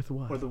With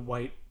what? or the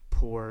white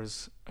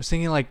poors. I was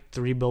thinking like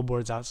 3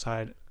 billboards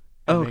outside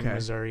Ebbing,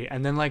 Missouri,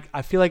 and then like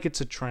I feel like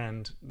it's a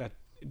trend that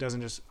it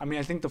doesn't just. I mean,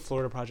 I think the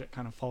Florida Project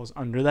kind of falls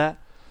under that.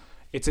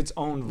 It's its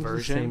own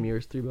version. Same year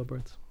as 3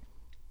 Billboards.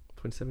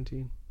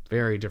 2017.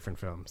 Very different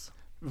films.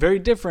 Very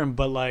different,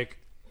 but like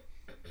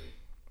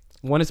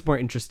One is more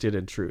interested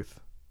in truth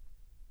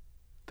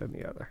than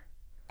the other.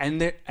 and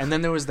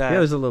then there was that. The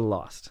other's a little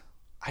lost.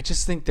 I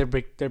just think there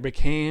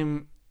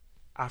became,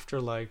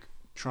 after like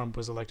Trump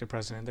was elected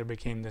president, there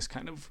became this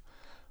kind of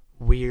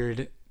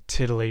weird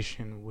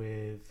titillation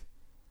with,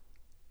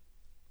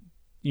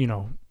 you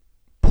know,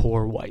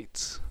 poor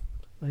whites.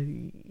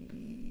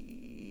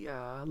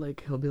 Yeah,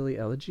 like Hillbilly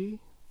Elegy.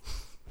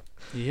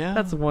 Yeah,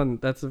 That's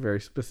a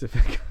very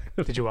specific.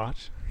 Did you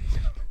watch?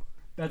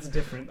 That's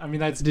different. I mean,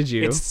 that's. Did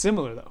you? It's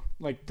similar though.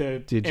 Like the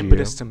Did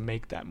impetus you? to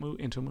make that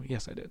movie into a movie.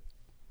 Yes, I did.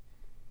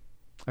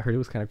 I heard it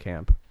was kind of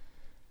camp.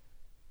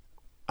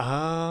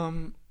 I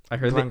I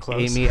heard Glenn that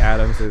Close. Amy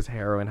Adams'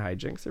 heroin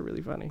hijinks are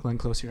really funny. Glenn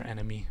Close, your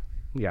enemy.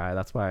 Yeah,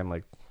 that's why I'm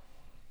like,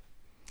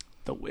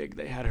 The wig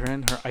they had her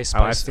in, her Ice Oh,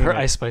 I've Spice, seen her it.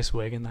 Ice Spice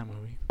wig in that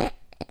movie.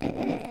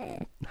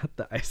 not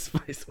the Ice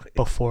Spice way.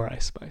 Before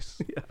Ice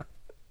Spice.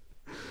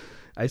 Yeah.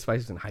 Ice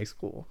Spice is in high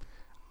school.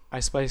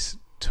 Ice Spice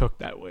took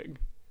that wig.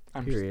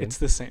 Period. It's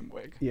the same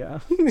wig. Yeah.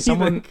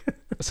 Someone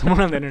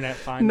on the internet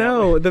find that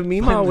No, wig. the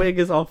Meemaw wig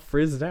is all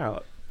frizzed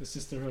out. The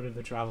Sisterhood of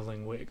the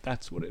Traveling Wig.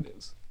 That's what it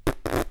is.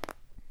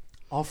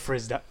 All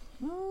frizzed out.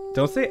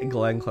 Don't say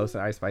Glenn Close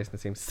and Ice Spice in the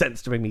same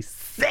sentence to make me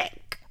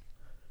sick.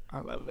 I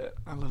love it.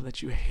 I love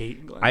that you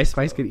hate Glenn Ice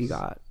Spice get Close.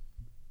 EGOT.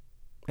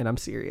 And I'm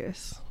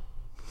serious.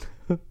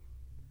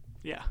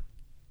 Yeah.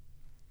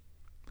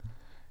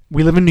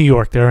 We live in New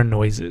York. There are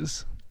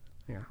noises.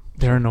 Yeah.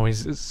 There are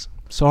noises.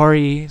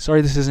 Sorry,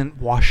 this isn't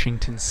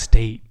Washington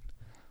State.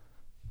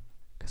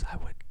 Because I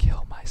would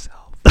kill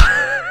myself.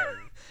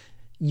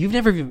 You've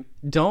never even...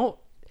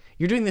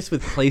 You're doing this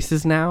with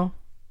places now?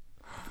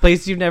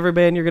 Places you've never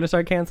been, you're going to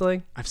start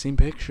canceling? I've seen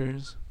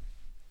pictures.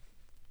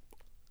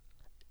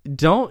 You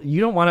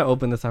don't want to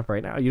open this up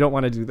right now. You don't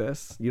want to do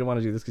this. You don't want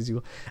to do this because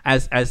you...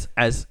 As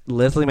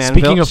Leslie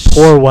Manville... Speaking of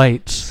poor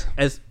whites.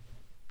 As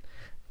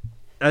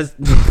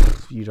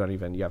you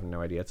have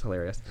no idea. It's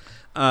hilarious.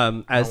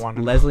 As wanna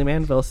know. Leslie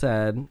Manville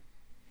said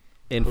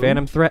in Who?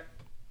 Phantom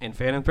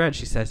Thread,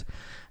 she says,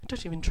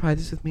 "Don't even try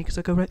this with me because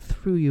I go right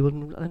through you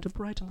and I'll end up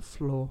right on the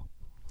floor."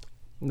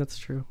 And that's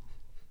true.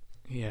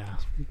 Yeah.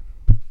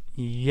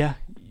 Yeah.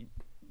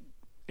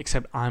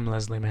 Except I'm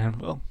Leslie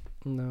Manville.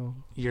 No,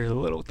 You're the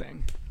little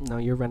thing.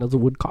 you're Reynolds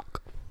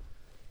Woodcock,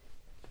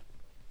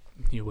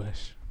 You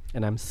wish.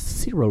 and I'm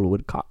Cyril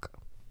Woodcock.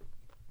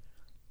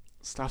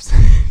 Stop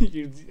saying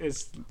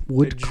it's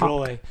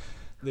Woodcock.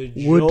 The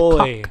joy.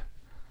 Woodcock.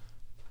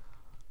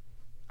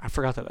 I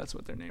forgot that's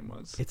what their name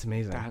was. It's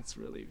amazing. That's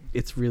really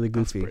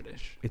Goofy. That's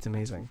British. It's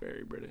amazing.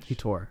 Very British. He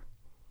tore.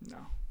 No,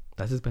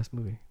 That's his best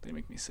movie. they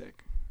make me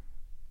sick.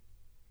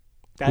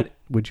 That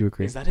Would you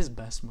agree? is that his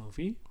best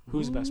movie?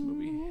 Whose best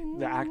movie?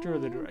 The actor or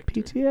the director?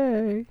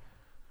 PTA.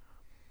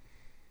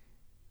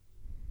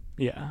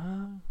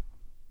 Yeah.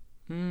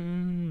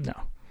 No.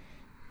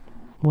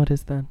 What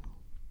is then?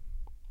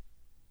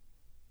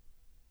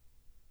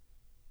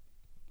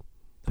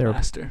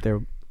 Master.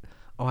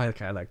 I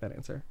like that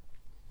answer.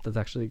 That's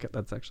actually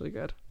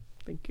good.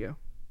 Thank you.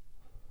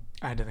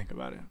 I had to think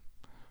about it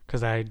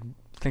because I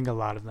think a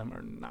lot of them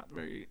are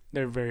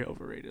they're very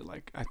overrated.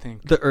 Like I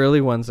think The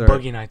early ones are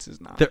Boogie Nights is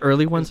not. The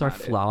early ones are not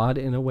it. flawed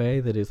in a way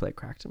that is like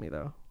crack to me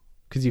though,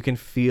 because you can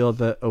feel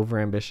the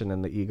overambition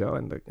and the ego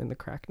and the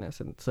crackness,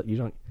 and so you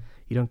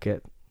don't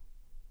get.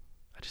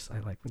 I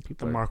like when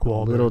people The are Mark a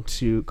Wahlberg. little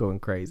too going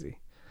crazy,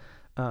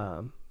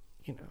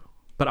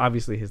 But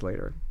obviously his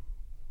later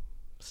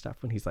stuff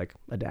when he's like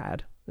a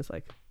dad is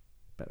like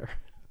better.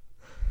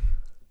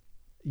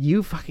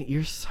 You're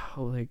so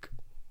like.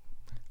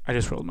 I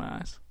just rolled my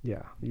eyes.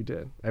 Yeah, you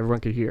did. Everyone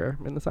could hear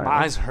in the silence.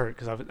 My eyes hurt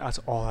because that's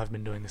all I've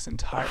been doing this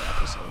entire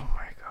episode. Oh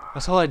my god.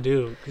 That's all I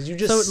do. Because you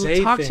just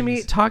say talk things. to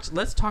me.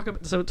 Let's talk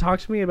about. So talk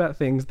to me about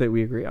things that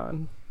we agree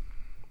on.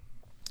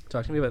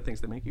 Talk to me about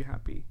things that make you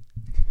happy.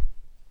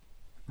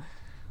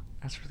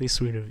 That's really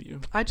sweet of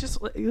you. I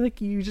just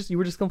like you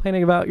were just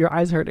complaining about your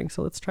eyes hurting.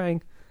 So let's try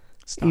and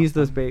ease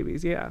those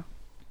babies. Yeah.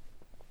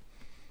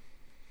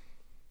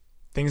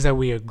 Things that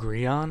we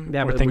agree on,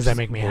 Yeah, or but things that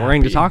make me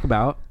boring happy. to talk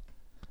about.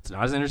 It's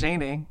not as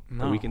entertaining.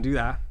 No. But we can do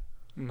that.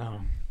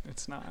 No,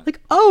 it's not. Like,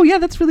 oh yeah,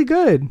 that's really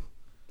good.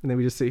 And then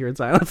we just sit here in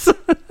silence.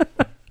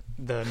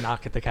 The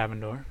knock at the cabin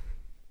door.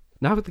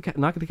 Knock at the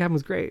Cabin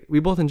was great. We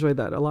both enjoyed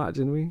that a lot,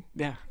 didn't we?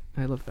 Yeah.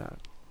 I love that.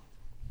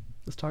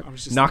 Let's talk.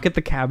 just Knock at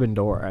the Cabin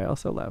door. I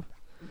also love.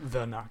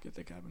 The knock at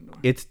the cabin door.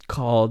 It's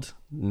called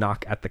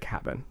Knock at the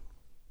Cabin.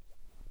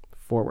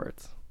 4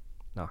 words.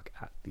 Knock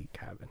at the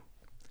cabin.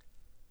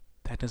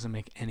 That doesn't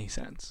make any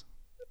sense.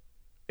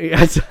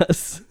 Yeah, it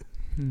does.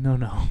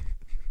 No.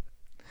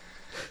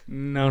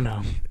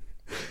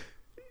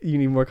 You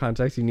need more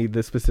context. You need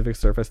the specific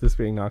surface that's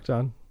being knocked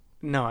on.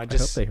 No, I I hope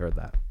just they heard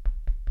that.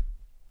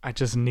 I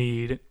just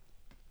need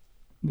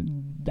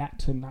that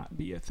to not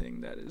be a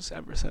thing that is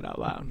ever said out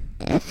loud.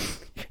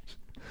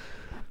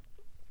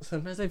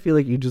 Sometimes I feel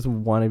like you just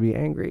want to be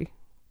angry,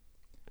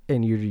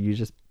 and you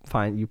just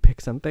you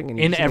pick something and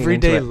you In just lean into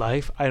everyday it.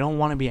 life, I don't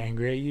want to be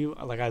angry at you.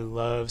 Like, I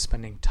love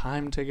spending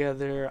time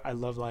together. I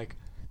love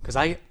because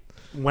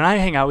when I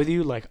hang out with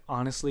you, like,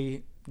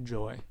 honestly,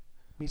 joy.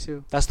 Me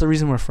too. That's the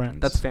reason we're friends.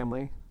 That's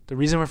family. The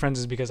reason we're friends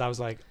is because I was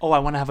like, oh, I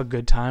want to have a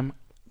good time.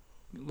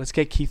 Let's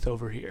get Keith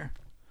over here.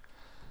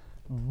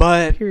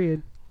 But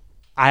Period.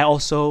 I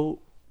also,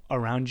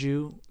 around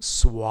you,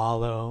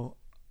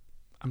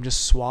 I'm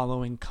just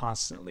swallowing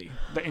constantly.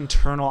 The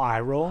internal eye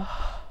roll.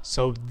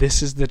 So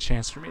this is the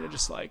chance for me to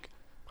just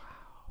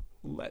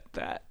let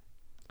that.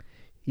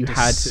 You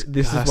had to.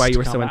 This is why you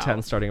were so come intense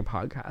out. starting a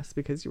podcast,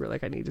 because you were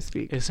like, I need to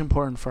speak. It's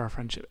important for our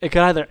friendship. It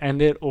could either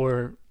end it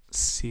or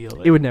seal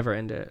it. It would never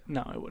end it.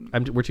 No, it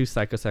wouldn't. We're too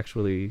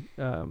psychosexually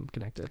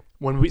connected.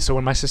 When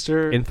my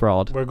sister,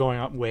 Enthralled. we're going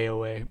up way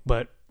away,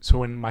 but so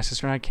when my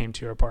sister and I came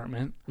to your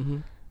apartment Mm-hmm.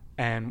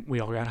 and we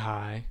all got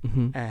high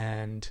Mm-hmm.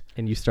 and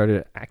And you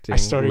started acting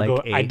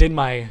I did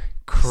my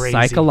crazy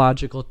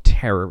psychological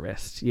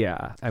terrorist.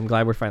 Yeah. I'm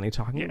glad we're finally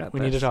talking about we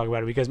this. need to talk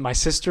about it because my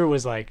sister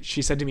was like,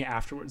 she said to me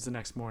afterwards the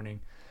next morning,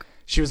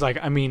 she was like,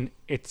 I mean,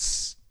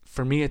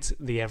 for me, it's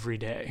the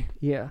everyday.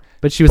 Yeah.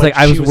 But she was But like,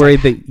 I she was was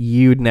worried that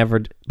you'd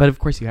never, but of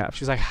course you have.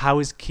 She was like, how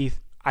is Keith?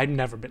 I've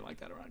never been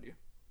like that around you.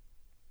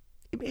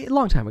 A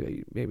long time ago,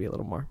 maybe a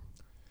little more.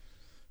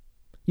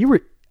 You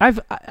were, I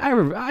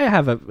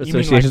have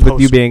associations with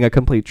you being a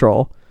complete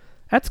troll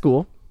at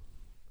school.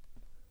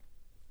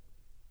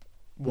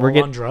 While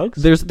on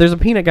drugs? There's a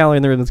peanut gallery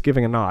in there that's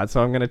giving a nod,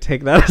 so I'm gonna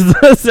take that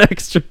as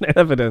extra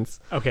evidence.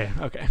 Okay.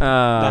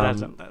 That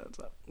adds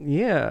up.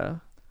 Yeah,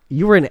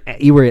 you were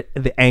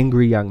the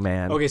angry young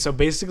man. Okay, so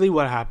basically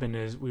what happened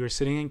is we were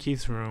sitting in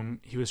Keith's room.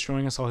 He was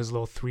showing us all his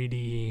little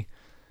 3D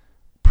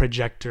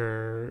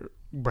projector,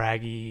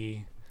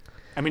 braggy.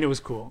 I mean, it was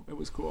cool.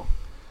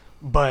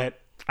 But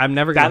I'm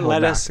never gonna that hold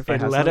led back us. if I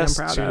It have led us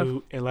something I'm proud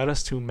of. to. It led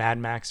us to Mad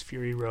Max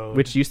Fury Road,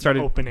 Which you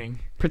started opening.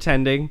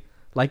 pretending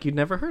like you'd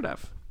never heard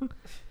of.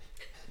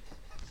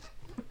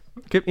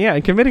 Yeah,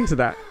 and committing to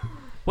that.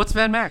 What's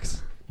Mad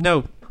Max?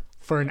 No,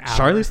 For an hour.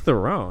 Charlize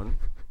Theron.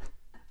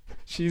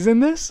 She's in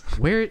this?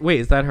 Wait,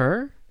 is that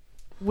her?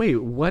 Wait,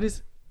 what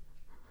is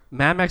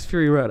Mad Max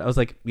Fury Road? I was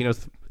like,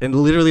 and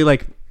literally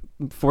like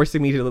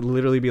forcing me to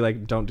literally be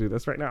like, don't do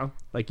this right now.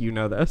 Like,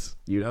 this.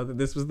 You know that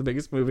this was the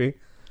biggest movie.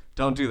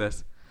 Don't do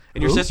this.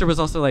 And your Who? sister was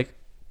also like,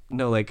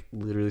 no, like,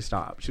 literally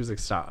stop. She was like,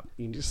 stop.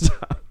 You need to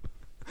stop.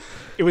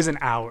 It was an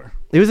hour.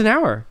 It was an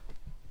hour.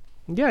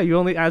 Yeah,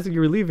 as you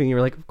were leaving, you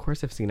were like, of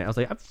course I've seen it. I was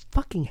like, I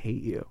fucking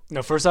hate you.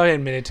 No, first I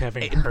admitted to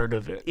having heard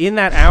of it. In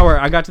that hour,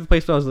 I got to the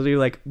place where I was literally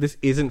like, this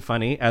isn't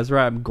funny.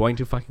 Ezra, I'm going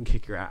to fucking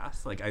kick your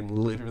ass. Like, I'm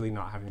literally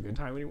not having a good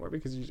time anymore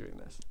because you're doing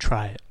this.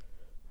 Try it.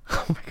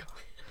 Oh my god.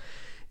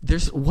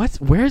 There's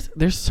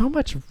so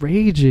much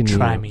rage in you.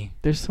 Try me.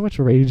 There's so much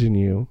rage in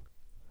you.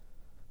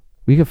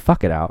 We can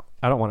fuck it out.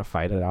 I don't want to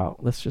fight it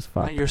out. Let's just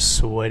fuck. Not your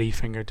sweaty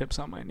fingertips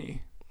on my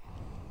knee.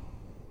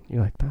 You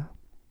like that?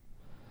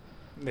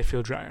 They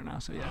feel drier now,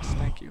 so yes,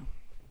 thank you.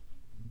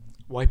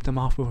 Wipe them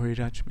off before you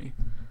touch me.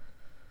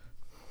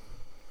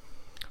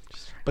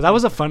 But that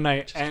was a fun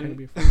night,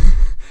 and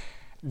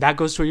that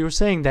goes to what you were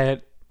saying,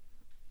 that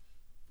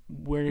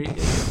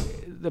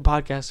the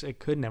podcast, it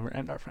could never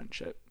end our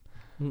friendship.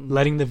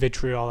 Letting the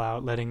vitriol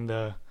out, letting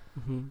the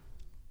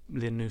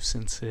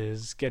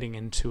nuisances, getting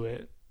into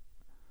it.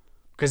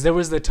 Because there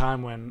was the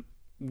time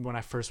when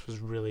I first was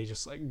really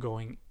just like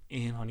going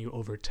in on you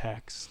over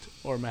text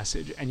or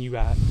message, and you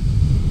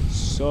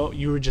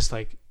were just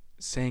like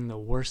saying the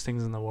worst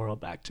things in the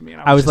world back to me.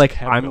 And I was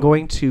like, I'm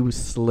going to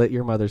slit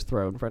your mother's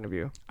throat in front of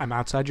you. I'm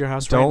outside your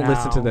house Don't right now.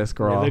 listen to this,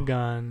 girl. With a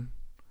gun.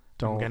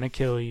 Don't. I'm gonna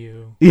kill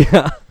you.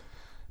 Yeah.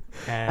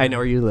 And, I know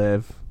where you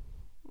live.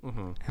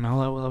 Mm-hmm. And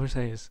all I will ever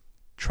say is,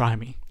 Try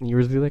me. And you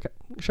were really like,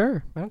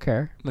 sure, I don't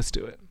care. Let's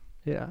do it.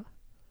 Yeah.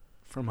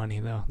 For money,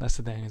 though. That's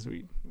the thing, is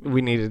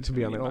We needed to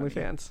be on the need money.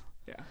 OnlyFans.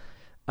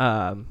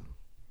 Yeah.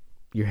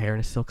 Your hair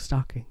in a silk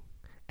stocking,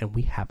 and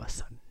we have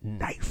us a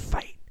knife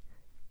fight.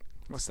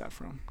 What's that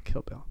from?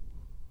 Kill Bill.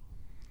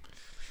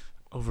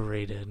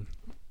 Overrated.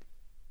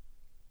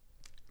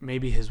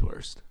 Maybe his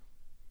worst.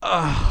 You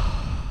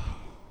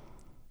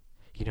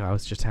know, I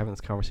was just having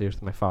this conversation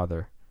with my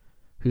father,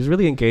 who's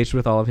really engaged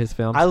with all of his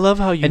films. I love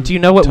how you. And do you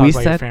know what talk we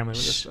about your said? family with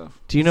this stuff.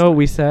 Do you know what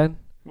we said?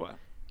 What?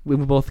 We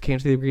both came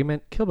to the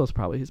agreement. Kill Bill's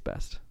probably his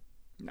best.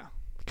 No.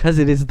 Because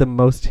it is the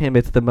most him.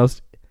 It's the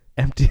most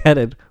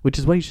empty-headed, which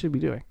is what he should be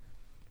doing.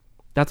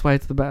 That's why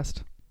it's the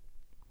best.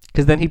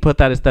 Because then he put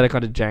that aesthetic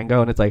onto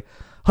Django, and it's like,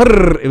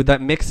 that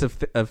mix of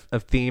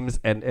themes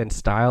and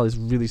style is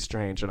really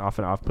strange and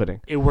often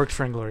off-putting. It worked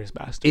for Inglourious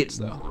Bastards,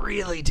 though.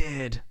 Really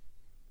did.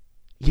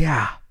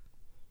 Yeah.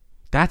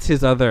 That's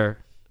his other.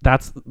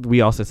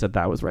 We also said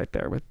that was right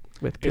there with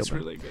Kill It's Bill.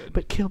 really good.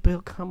 But Kill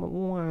Bill, come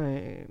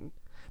on.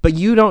 But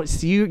you don't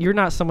see, you're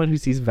not someone who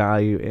sees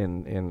value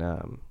in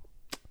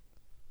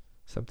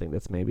something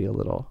that's maybe a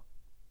little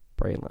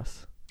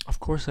brainless. Of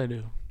course I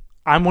do.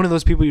 I'm one of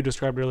those people you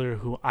described earlier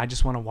who I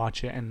just want to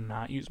watch it and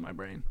not use my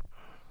brain.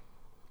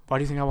 Why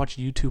do you think I watch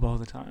YouTube all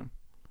the time?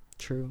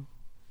 True.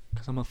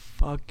 Because I'm a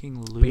fucking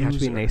loser. But you have to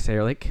be a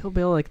naysayer. Like, Kill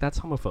Bill, like, that's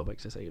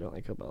homophobic to say you don't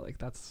like Kill Bill. Like,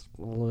 that's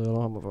a little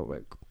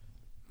homophobic.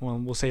 Well,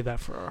 we'll save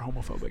that for our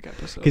homophobic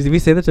episode. Because if you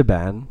say that to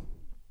Ben,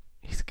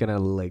 he's going to,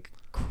 like,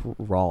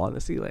 crawl on the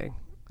ceiling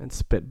and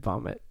spit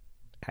vomit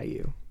at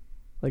you.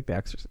 Like The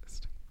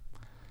Exorcist.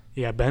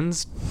 Yeah,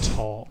 Ben's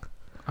tall.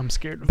 I'm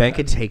scared of Ben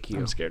could take you.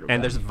 I'm scared of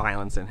And Ben. there's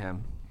violence in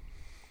him.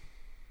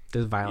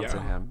 There's violence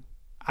in him.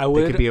 I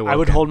would be I would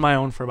awoken. hold my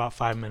own for about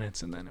 5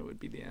 minutes, and then it would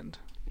be the end.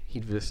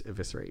 He'd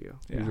eviscerate you.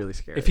 Yeah. He'd really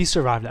scary. If he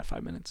survived that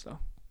 5 minutes, though.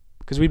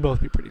 Because we'd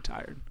both be pretty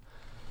tired.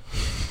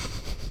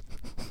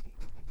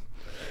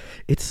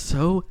 It's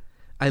so...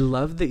 I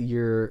love that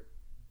you're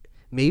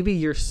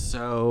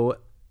so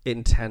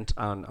intent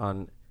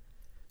on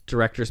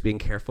directors being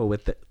careful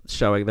with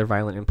showing their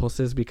violent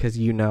impulses, because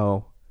you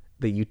know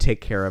that you take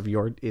care of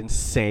your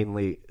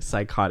insanely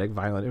psychotic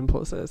violent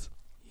impulses.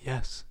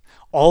 Yes.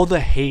 All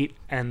the hate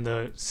and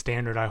the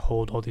standard I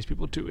hold all these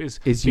people to is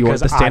the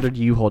because standard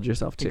you hold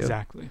yourself to.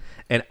 Exactly.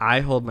 And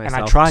I hold myself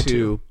and I try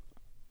to...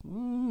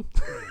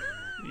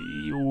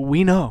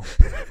 We know.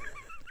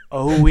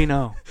 Oh, we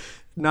know.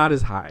 Not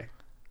as high.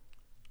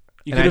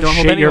 You And could I have don't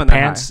hold shit your anyone that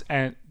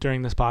pants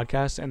during this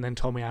podcast and then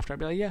told me after. I'd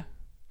be like, yeah.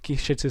 Keith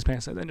shits his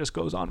pants and then just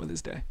goes on with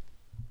his day.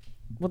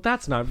 Well,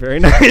 that's not very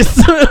nice.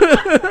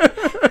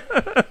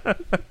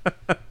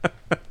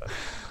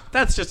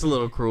 That's just a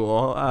little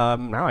cruel.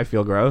 Now I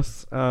feel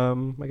gross. I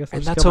guess I'll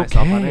And just that's kill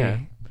myself on okay.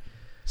 air.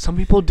 Some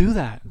people do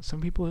that. Some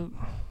people...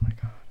 Oh, my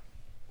God.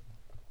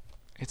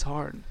 It's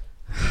hard.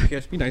 You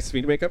have to be nice to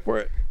me to make up for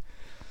it.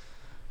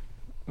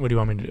 What do you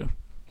want me to do?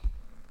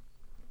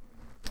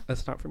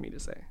 That's not for me to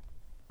say.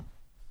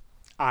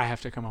 I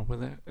have to come up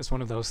with it. It's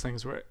one of those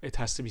things where it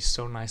has to be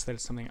so nice that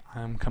it's something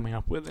I'm coming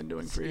up with and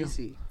doing for you.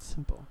 Easy.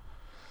 Simple.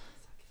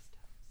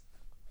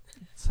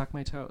 Suck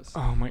my toes.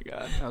 Oh my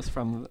God. That was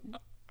from...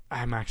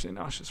 I'm actually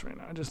nauseous right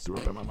now. I just threw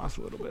up in my mouth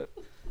a little bit.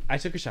 I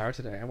took a shower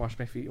today. I washed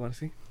my feet. You want to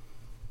see?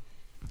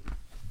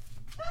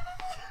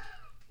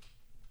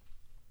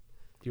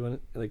 Do you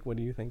want to, like, what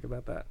do you think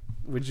about that?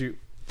 Would you...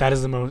 That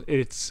is the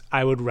most...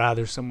 I would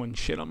rather someone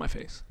shit on my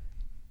face.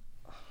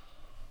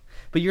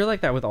 But you're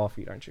like that with all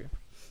feet, aren't you?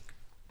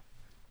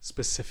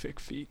 Specific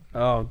feet.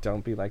 Oh,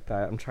 don't be like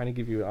that. I'm trying to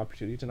give you an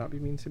opportunity to not be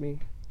mean to me.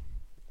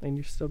 And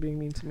you're still being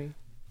mean to me.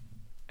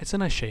 It's a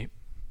nice shape.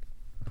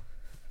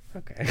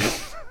 Okay.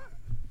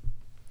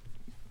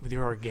 With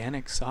your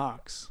organic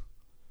socks.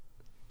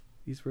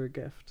 These were a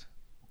gift.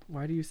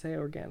 Why do you say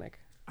organic?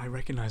 I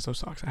recognize those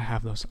socks. I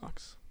have those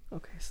socks.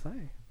 Okay,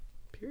 slay.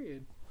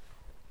 Period.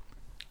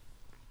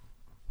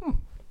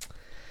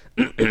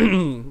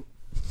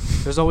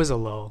 There's always a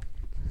low.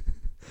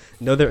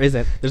 No, there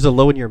isn't. There's a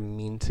low when you're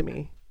mean to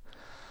me.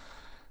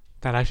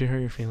 That actually hurt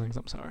your feelings.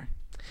 I'm sorry.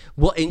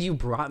 Well, and you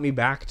brought me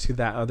back to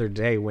that other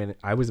day when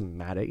I was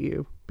mad at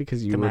you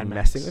because you The were Mad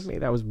messing Max. with me.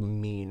 That was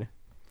mean.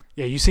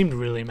 Yeah, you seemed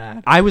really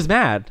mad. I was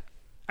mad.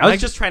 I was Like-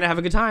 just trying to have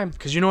a good time.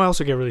 Because I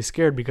also get really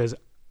scared because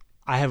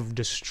I have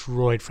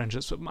destroyed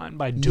friendships of mine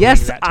by doing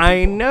Yes, that to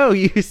I people. know.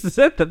 You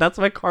said that. That's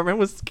why Carmen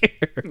was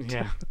scared.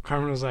 Yeah.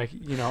 Carmen was like,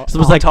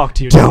 So I'll talk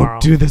to you Don't tomorrow.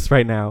 do this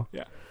right now.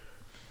 Yeah.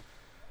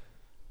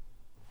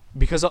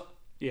 Because,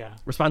 yeah.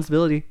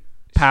 Responsibility.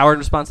 Power and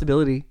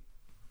responsibility.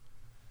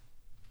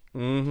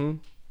 Mm-hmm.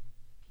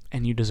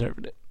 And you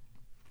deserved it.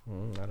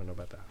 I don't know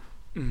about that.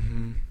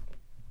 Mm-hmm.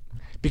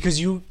 Because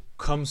you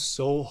come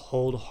so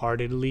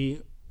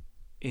wholeheartedly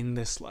in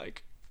this,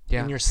 like,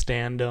 in your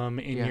stand-up,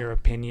 in your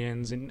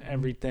opinions and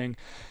everything.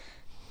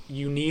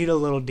 You need a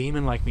little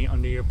demon like me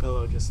under your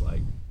pillow just,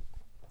 like,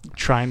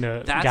 trying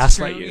to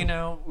gaslight you. You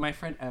know, my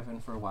friend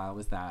Evan for a while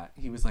was that.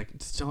 He was like,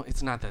 just don't,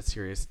 it's not that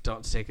serious.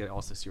 Don't take it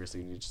all so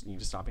seriously. You need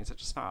to stop being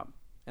such a snob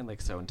and,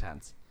 like, so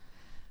intense.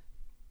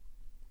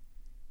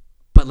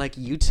 But like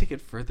you take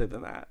it further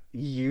than that.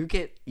 You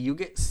get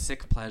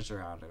sick pleasure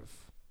out of.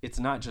 It's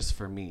not just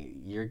for me.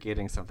 You're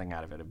getting something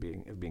out of it of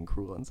being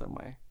cruel in some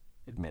way.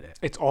 Admit it.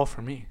 It's all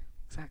for me.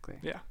 Exactly.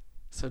 Yeah.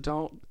 So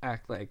don't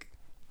act like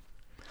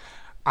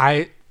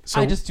I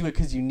I just do it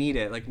because you need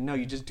it. Like, no,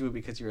 you just do it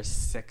because you're a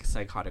sick,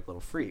 psychotic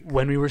little freak.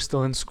 When we were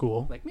still in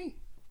school, Like me.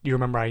 you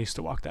remember I used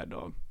to walk that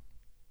dog.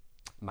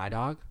 My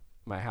dog?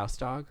 My house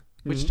dog?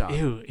 Which dog?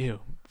 Ew.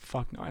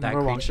 Fuck no. I That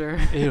never creature?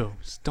 Ew.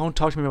 Don't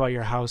talk to me about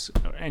your house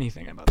or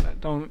anything about that.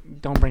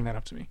 Don't bring that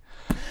up to me.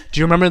 Do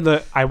you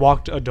remember I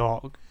walked a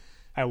dog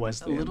at A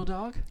Wesleyan? little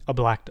dog? A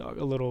black dog.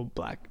 A little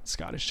black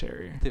Scottish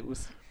Terrier. That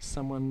was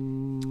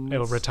someone...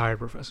 A retired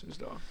professor's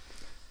dog.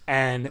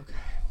 And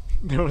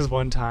there was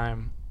one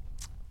time,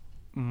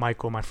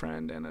 Michael, my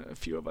friend, and a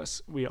few of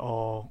us,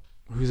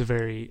 who's a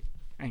very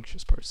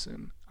anxious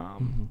person,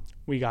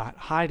 we got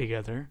high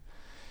together,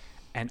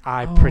 and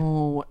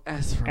Ezra,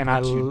 and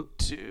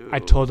I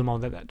told them all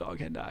that dog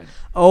had died.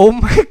 Oh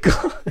my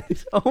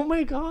god! Oh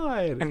my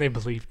god! And they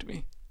believed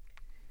me.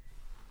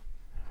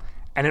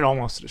 And it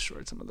almost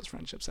destroyed some of those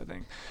friendships, I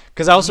think.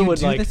 Because I also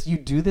you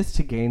do this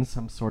to gain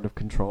some sort of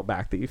control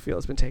back that you feel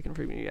has been taken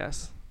from you.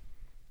 Yes.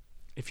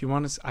 If you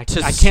want to, I To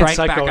can't strike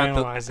back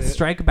psychoanalyze it.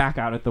 Strike back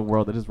out at the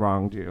world that has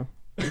wronged you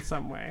in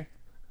some way.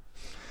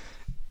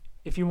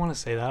 If you want to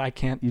say that, I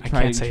can't. You I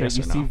can't say yes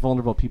or no. see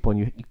vulnerable people and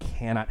you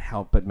cannot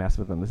help but mess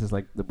with them. This is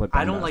like what Ben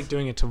I don't does. like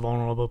doing it to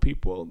vulnerable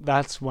people.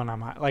 That's when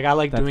I'm high. Like I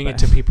like That's doing bad.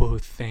 it to people who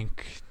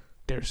think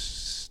they're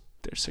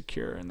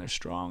secure and they're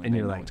strong. And they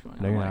you're know like, what's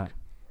going no, on. you're I'm not.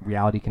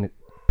 Reality can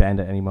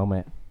bend at any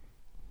moment.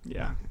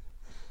 Yeah.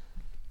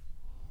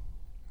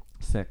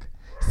 Sick.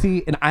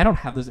 See, and I don't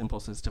have those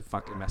impulses to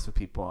fucking mess with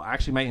people.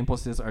 Actually, my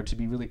impulses are to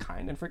be really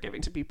kind and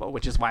forgiving to people,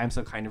 which is why I'm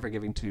so kind and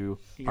forgiving to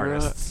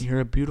artists.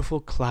 You're a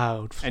beautiful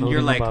cloud floating And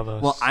you're like, above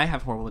us. well, I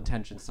have horrible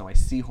intentions, so I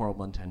see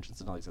horrible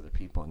intentions in all these other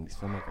people and these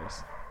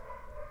filmmakers.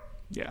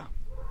 Yeah.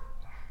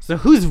 So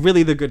who's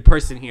really the good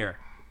person here?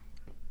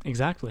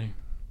 Exactly.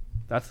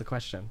 That's the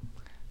question.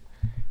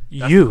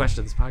 That's You. the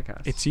question of this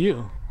podcast. It's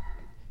you.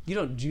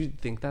 Do you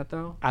think that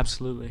though?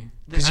 Absolutely. I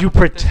Because you don't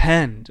think that-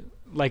 pretend.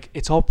 Like,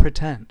 it's all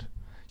pretend.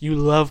 You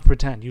love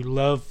pretend. You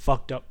love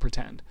fucked up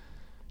pretend.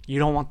 You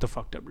don't want the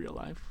fucked up real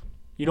life.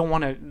 You don't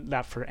want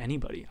that for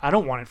anybody. I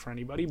don't want it for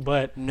anybody,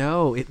 but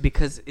No,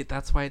 because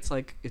that's why it's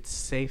like it's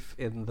safe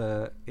in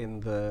the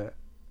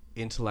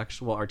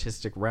intellectual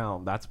artistic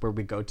realm. That's where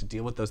we go to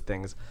deal with those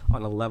things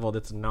on a level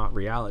that's not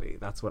reality.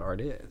 That's what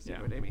art is. You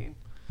know what I mean?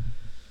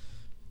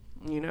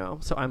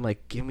 So I'm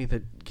like, give me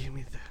the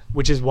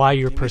which is why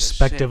your Give me the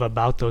perspective shit.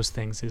 about those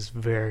things is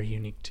very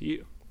unique to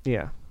you.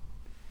 yeah.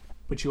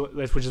 Which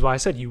is why I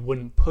said you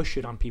wouldn't push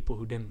it on people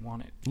who didn't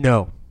want it.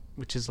 No.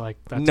 Which is like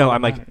that's No, all that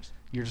I'm like, matters.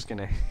 you're just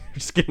gonna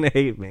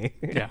hate me.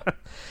 Yeah.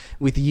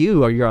 With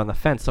you, or you're on the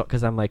fence,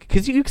 because I'm like,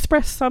 because you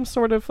express some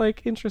sort of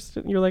like interest,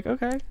 and you're like,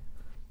 okay,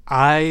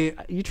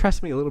 you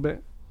trust me a little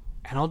bit,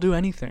 and I'll do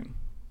anything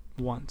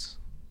once,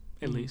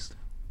 at least.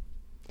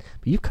 but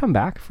you've come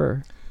back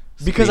for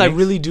Because I screenings.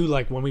 really do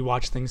like when we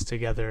watch things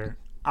together.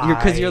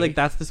 Because you're like,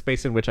 that's the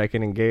space in which I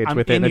can engage I'm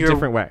with it in a your-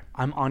 different way.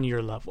 I'm on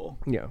your level,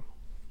 Yeah.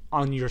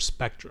 on your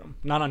spectrum,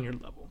 not on your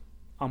level.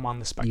 I'm on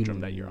the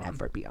spectrum that you're on.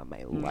 Never be on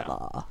my No.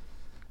 level.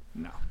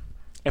 No.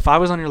 If I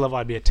was on your level,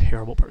 I'd be a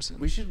terrible person.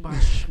 We should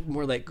watch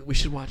we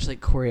should watch like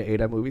Korea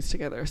Ada movies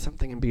together or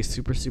something and be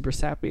super, super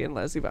sappy and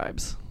Leslie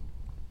vibes.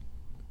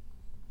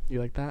 You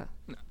like that?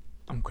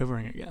 I'm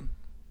quivering again.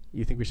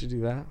 You think we should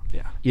do that?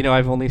 Yeah.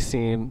 I've only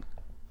seen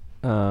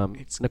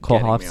It's Nicole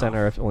getting me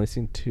Center. off. I've only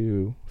seen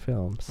 2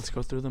 films. Let's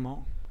go through them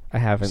all. I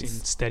I've haven't seen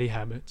Steady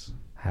Habits.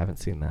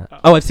 seen that.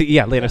 Oh. I've seen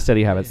Later Yeah.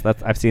 Steady Habits. Yeah.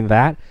 I've seen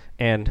that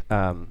and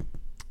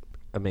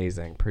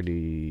Amazing,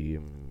 pretty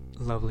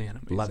Lovely and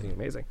amazing. lovely,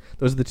 amazing.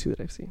 Those are the 2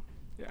 that I've seen.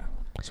 Yeah.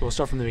 So we'll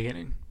start from the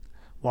beginning.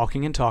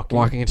 Walking and Talking.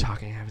 Walking and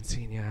Talking, I haven't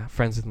seen. Yeah,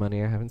 Friends with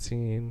Money, I haven't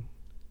seen.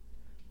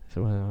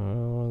 So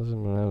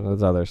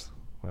there's others.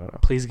 I don't know.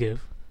 Please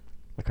Give.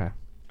 Okay,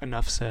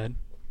 Enough Said.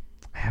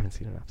 I haven't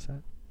seen Enough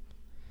Said.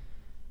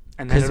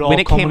 And then Because it all when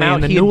it came culminated in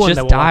out, the he new had one just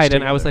that we'll watch died,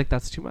 and I was together. like,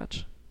 that's too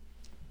much.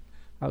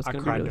 I I gonna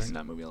cried be really during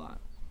that movie a lot.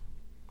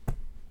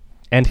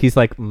 And he's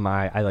like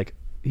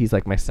he's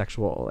like my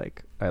sexual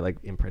I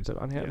imprinted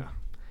on him. Yeah.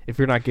 If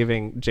you're not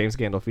giving James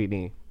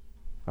Gandolfini,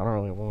 I don't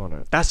really want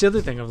it. That's the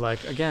other thing of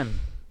like, again,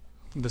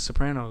 The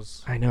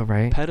Sopranos. I know,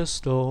 right?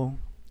 Pedestal.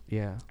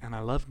 Yeah. And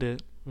I loved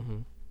it. Mm-hmm.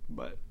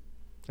 But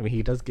I mean,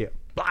 he does get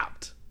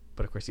blopped,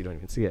 but of course you don't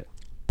even see it.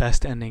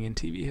 best ending in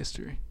TV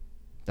history.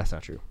 That's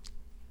not true.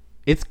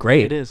 It's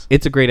great. It is.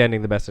 It's a great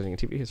ending. The best ending in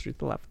TV history.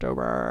 The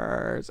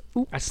Leftovers.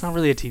 Ooh. It's not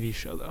really a TV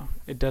show, though.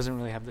 It doesn't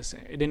really have the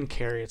same. It didn't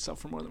carry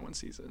itself for more than one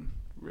season,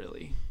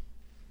 really.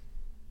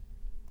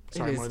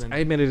 Sorry, more than. I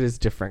admit it is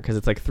different because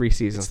it's like 3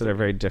 seasons that are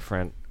very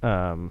different.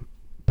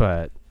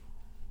 But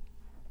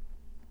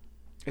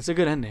It's a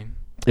good ending.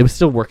 it was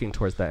still working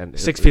towards that ending.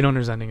 6 Feet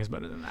Under's ending is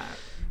better than that.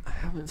 I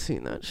haven't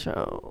seen that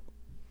show.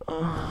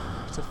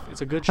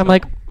 It's a good show. I'm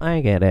like,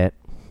 I get it.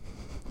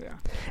 Yeah.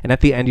 And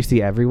at the end, you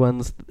see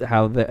everyone's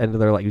how the end of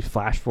their life. You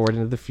flash forward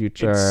into the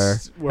future.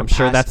 We're I'm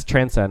sure past- that's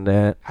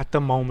transcendent. At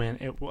the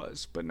moment, it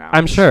was, but now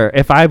I'm it's- sure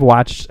if I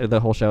watched the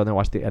whole show and then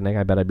watched the ending,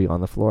 I bet I'd be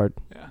on the floor.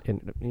 Yeah,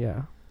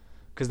 Yeah.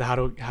 because the How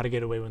to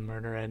Get Away with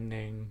Murder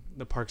ending,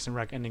 the Parks and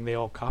Rec ending, they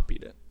all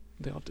copied it.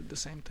 They all did the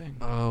same thing.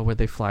 Oh, where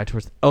they fly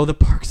towards? Oh, the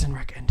Parks and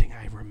Rec ending.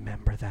 I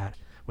remember that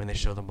when they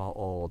show them all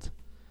old.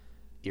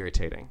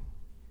 Irritating.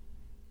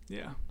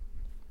 Yeah,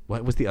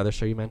 What was the other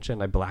show you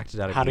mentioned? I blacked it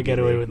out. How to Get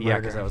Away with Yeah,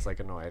 Murder. because I was like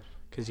annoyed.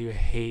 because you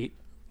hate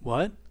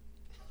what?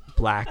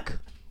 Black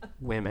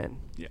women.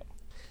 Yeah.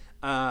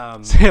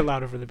 Say it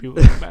louder for the people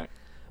in the back.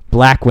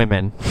 Black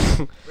women.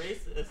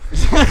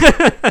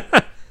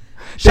 Racist.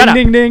 Shut up.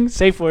 Ding, ding, ding.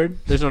 Safe word.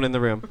 There's no one in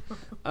the room.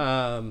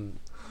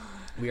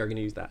 We are going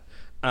to use that.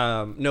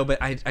 No,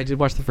 but I did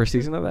watch the first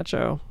season of that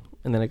show,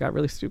 and then it got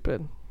really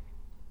stupid.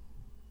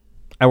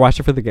 I watched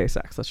it for the gay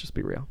sex. Let's just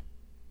be real.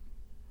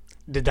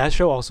 Did that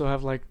show also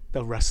have like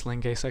the wrestling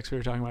gay sex we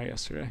were talking about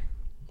yesterday?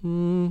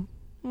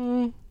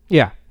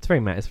 Yeah, it's very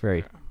It's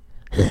very.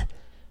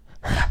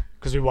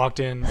 Because we walked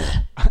in,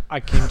 I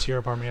came to your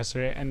apartment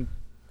yesterday, and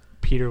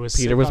Peter was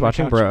sitting on the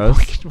watching couch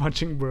Bros.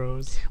 watching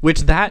Bros.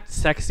 Which that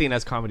sex scene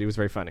as comedy was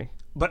very funny.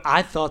 But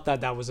I thought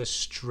that was a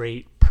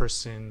straight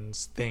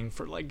person's thing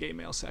for like gay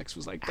male sex,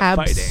 was like the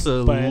fighting.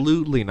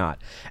 Absolutely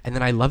not. And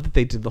then I love that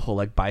they did the whole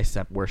like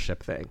bicep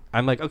worship thing.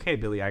 I'm like, okay,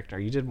 Billy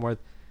Eichner, you did more.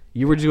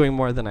 You were doing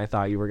more than I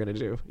thought you were gonna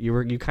do.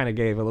 You kind of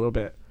gave a little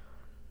bit.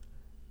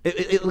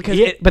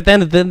 But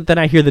then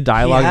I hear the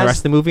dialogue in the rest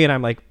of the movie, and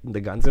I'm like, the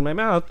gun's in my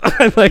mouth.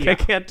 I'm like, I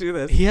can't do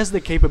this. He has the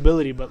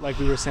capability, but like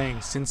we were saying,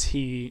 since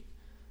he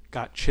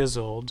got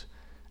chiseled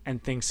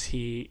and thinks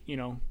he,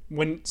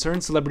 when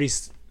certain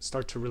celebrities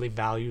start to really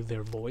value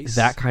their voice,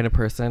 That kind of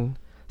person.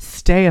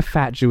 Stay a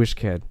fat Jewish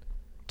kid.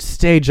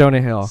 Stay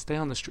Jonah Hill. stay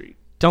on the street.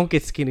 Don't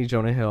get skinny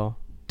Jonah Hill.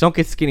 Don't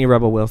get skinny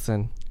Rebel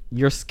Wilson.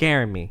 You're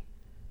scaring me.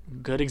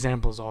 Good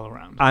examples all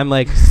around. I'm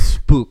like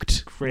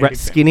spooked. Great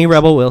Skinny examples.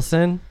 Rebel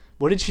Wilson.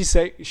 What did she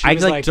say? She I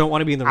was like don't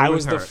want to be in the room I with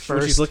was her. the When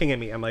she's first- looking at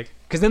me, I'm like,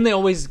 Because then they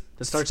always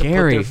That's start to put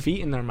scary. their feet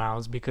in their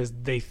mouths because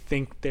they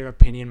think their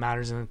opinion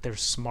matters and that they're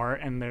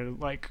smart and their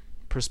like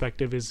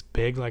perspective is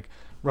big. Like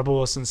Rebel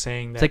Wilson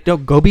saying that it's like, no,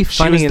 go be she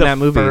funny was in the that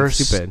movie. It's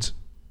first stupid.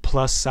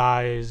 plus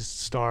size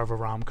star of a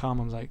rom com.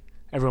 I was like,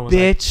 everyone was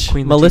Bitch, like,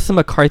 Queen Melissa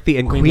McCarthy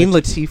and Queen Queen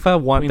Latifah.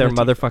 Latifah want Queen their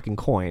Latifah. motherfucking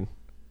coin.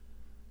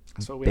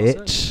 That's what we all said.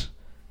 Bitch,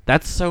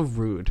 that's so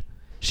rude.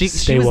 She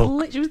Stay was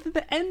woke. she was at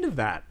the end of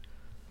that.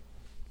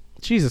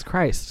 Jesus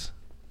Christ,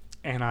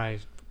 And I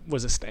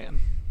was a stan.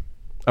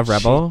 a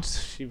rebel.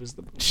 She was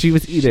the. She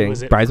was eating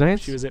it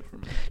Bridesmaids? She was it for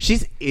me.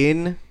 She's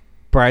in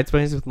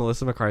Bridesmaids with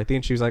Melissa McCarthy,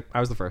 and she was like, I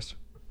was the first.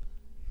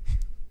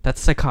 That's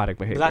psychotic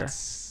behavior.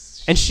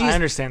 That's. And she's I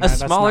understand a that.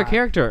 That's smaller not-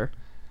 character.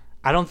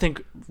 I don't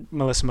think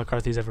Melissa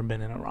McCarthy's ever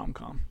been in a rom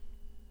com.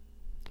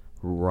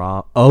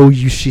 Oh,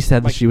 she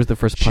said Like, that she was the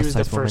first She plus was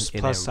the size woman first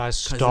in plus a-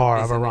 size 'cause star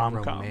of a isn't it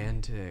rom com.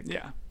 romantic?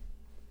 Yeah.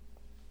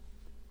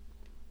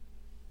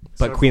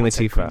 But So Queen everyone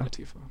said Latifah.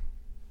 Queen Latifah.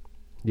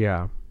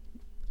 Yeah.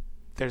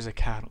 There's a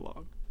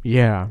catalog.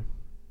 Yeah.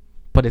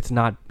 But it's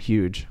not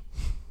huge.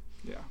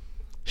 Yeah.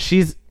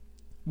 She's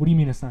What do you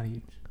mean it's not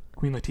huge?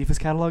 Queen Latifah's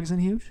catalog isn't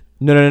huge?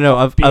 no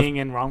of Being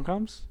in rom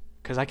coms?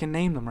 Because I can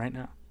name them right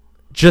now.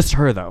 just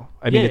her though.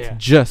 I mean, Yeah, it's yeah.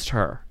 just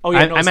her. Oh, yeah,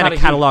 I no, it's meant not a a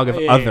catalog huge-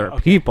 of yeah, other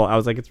okay. people. I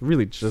was like, it's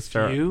really just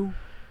her. You?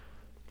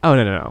 Oh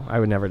no! I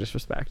would never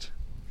disrespect.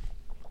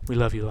 We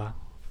love you, La.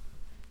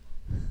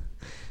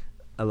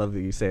 I love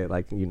that you say it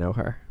like you know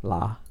her.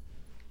 La.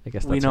 I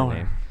guess that's We know her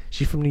her. name.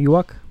 She from New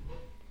York?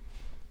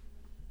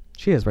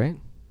 She is, right?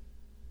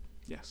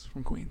 Yes,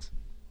 from Queens.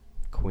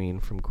 Queen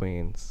from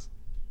Queens.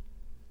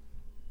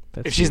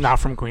 That's If she's huge. not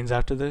from Queens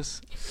after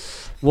this,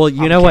 Well,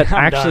 you I'm know what?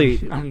 I'm Actually,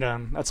 done. I'm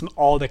done. That's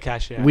all the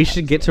cachet. I we have,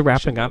 should get to so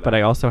wrapping should up, go but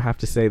I back. also have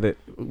to say that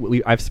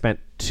I've spent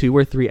 2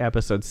 or 3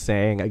 episodes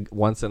saying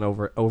once and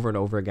over and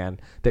over again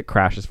that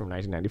Crash is from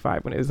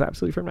 1995 when it was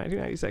absolutely from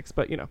 1996.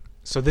 But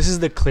So this is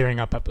the clearing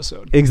up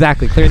episode.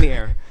 exactly, clearing the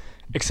air.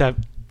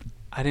 Except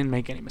I didn't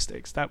make any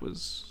mistakes. That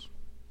was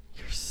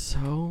You're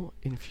so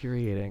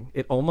infuriating.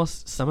 It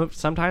almost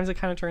sometimes it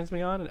kind of turns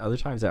me on, and other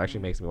times it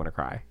actually makes me want to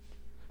cry.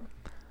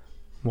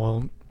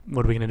 well.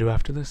 What are we gonna do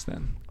after this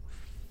then?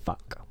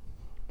 Fuck.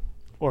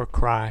 Or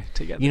cry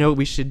together? You know what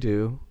we should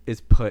do is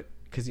put,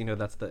 because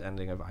that's the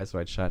ending of Eyes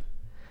Wide Shut.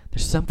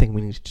 There's something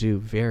we need to do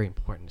very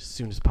important as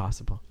soon as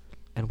possible.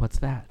 And what's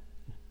that?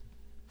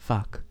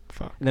 Fuck.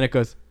 Fuck. And then it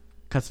goes,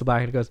 cuts to black,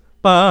 and it goes,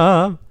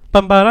 bum,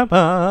 bum, ba,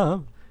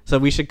 bum. So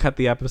we should cut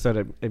the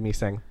episode at me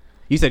saying,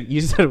 you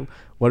said,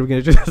 what are we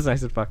going to do this? And I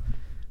said, fuck.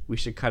 We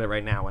should cut it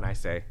right now when I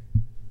say,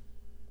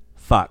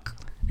 fuck.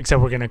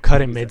 Except we're gonna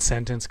cut it mid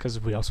sentence because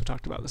we also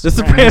talked about this. The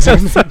Sopranos.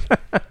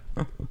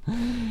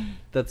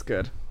 That's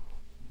good.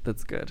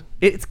 That's good.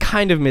 It's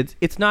kind of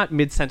it's not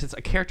mid sentence.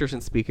 A character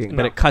isn't speaking,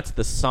 but No. it cuts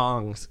the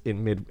songs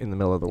in the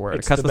middle of the word.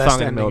 It's It cuts the the best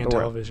song in the ending middle in of the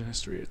word. television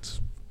history.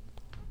 It's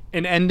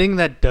an ending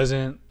that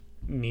doesn't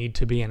need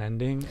to be an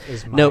ending.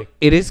 Is my No,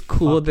 it is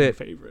cool fucking that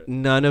favorite.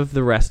 none of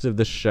the rest of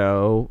the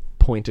show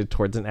pointed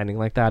towards an ending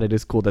like that. It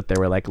is cool that they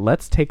were like,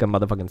 let's take a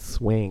motherfucking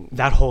swing.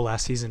 That whole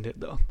last season did,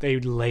 though. They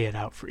lay it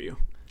out for you.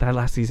 That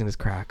last season is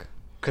crack.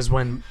 Because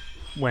when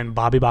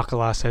Bobby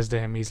Bacala says to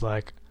him, he's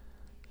like,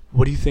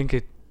 what do you think?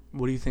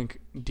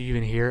 Do you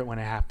even hear it when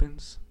it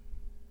happens?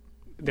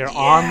 They're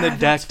on the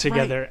deck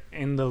together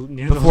in the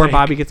near before the lake.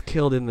 Bobby gets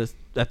killed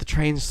at the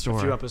train store.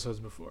 A few episodes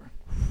before.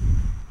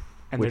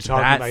 And Which they're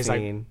talking that about, he's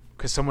scene, like,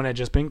 because someone had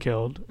just been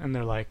killed, and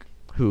they're like,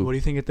 who? what do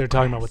you think? They're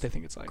talking about what they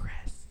think it's like.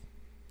 Chris.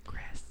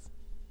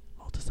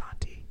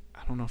 Moltisanti.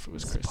 I don't know if it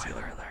was Chris.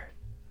 Spoiler alert.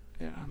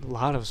 Yeah, a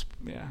lot of,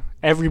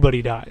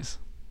 everybody dies.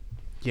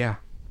 Yeah.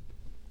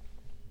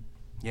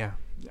 Yeah.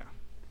 The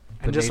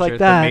And just major, like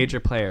that. The major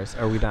players.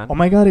 Are we done? Oh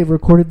my God, it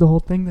recorded the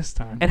whole thing this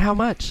time. And how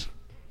much?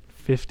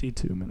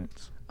 52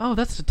 minutes. Oh,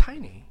 that's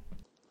tiny.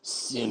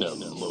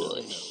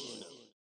 Cinemush.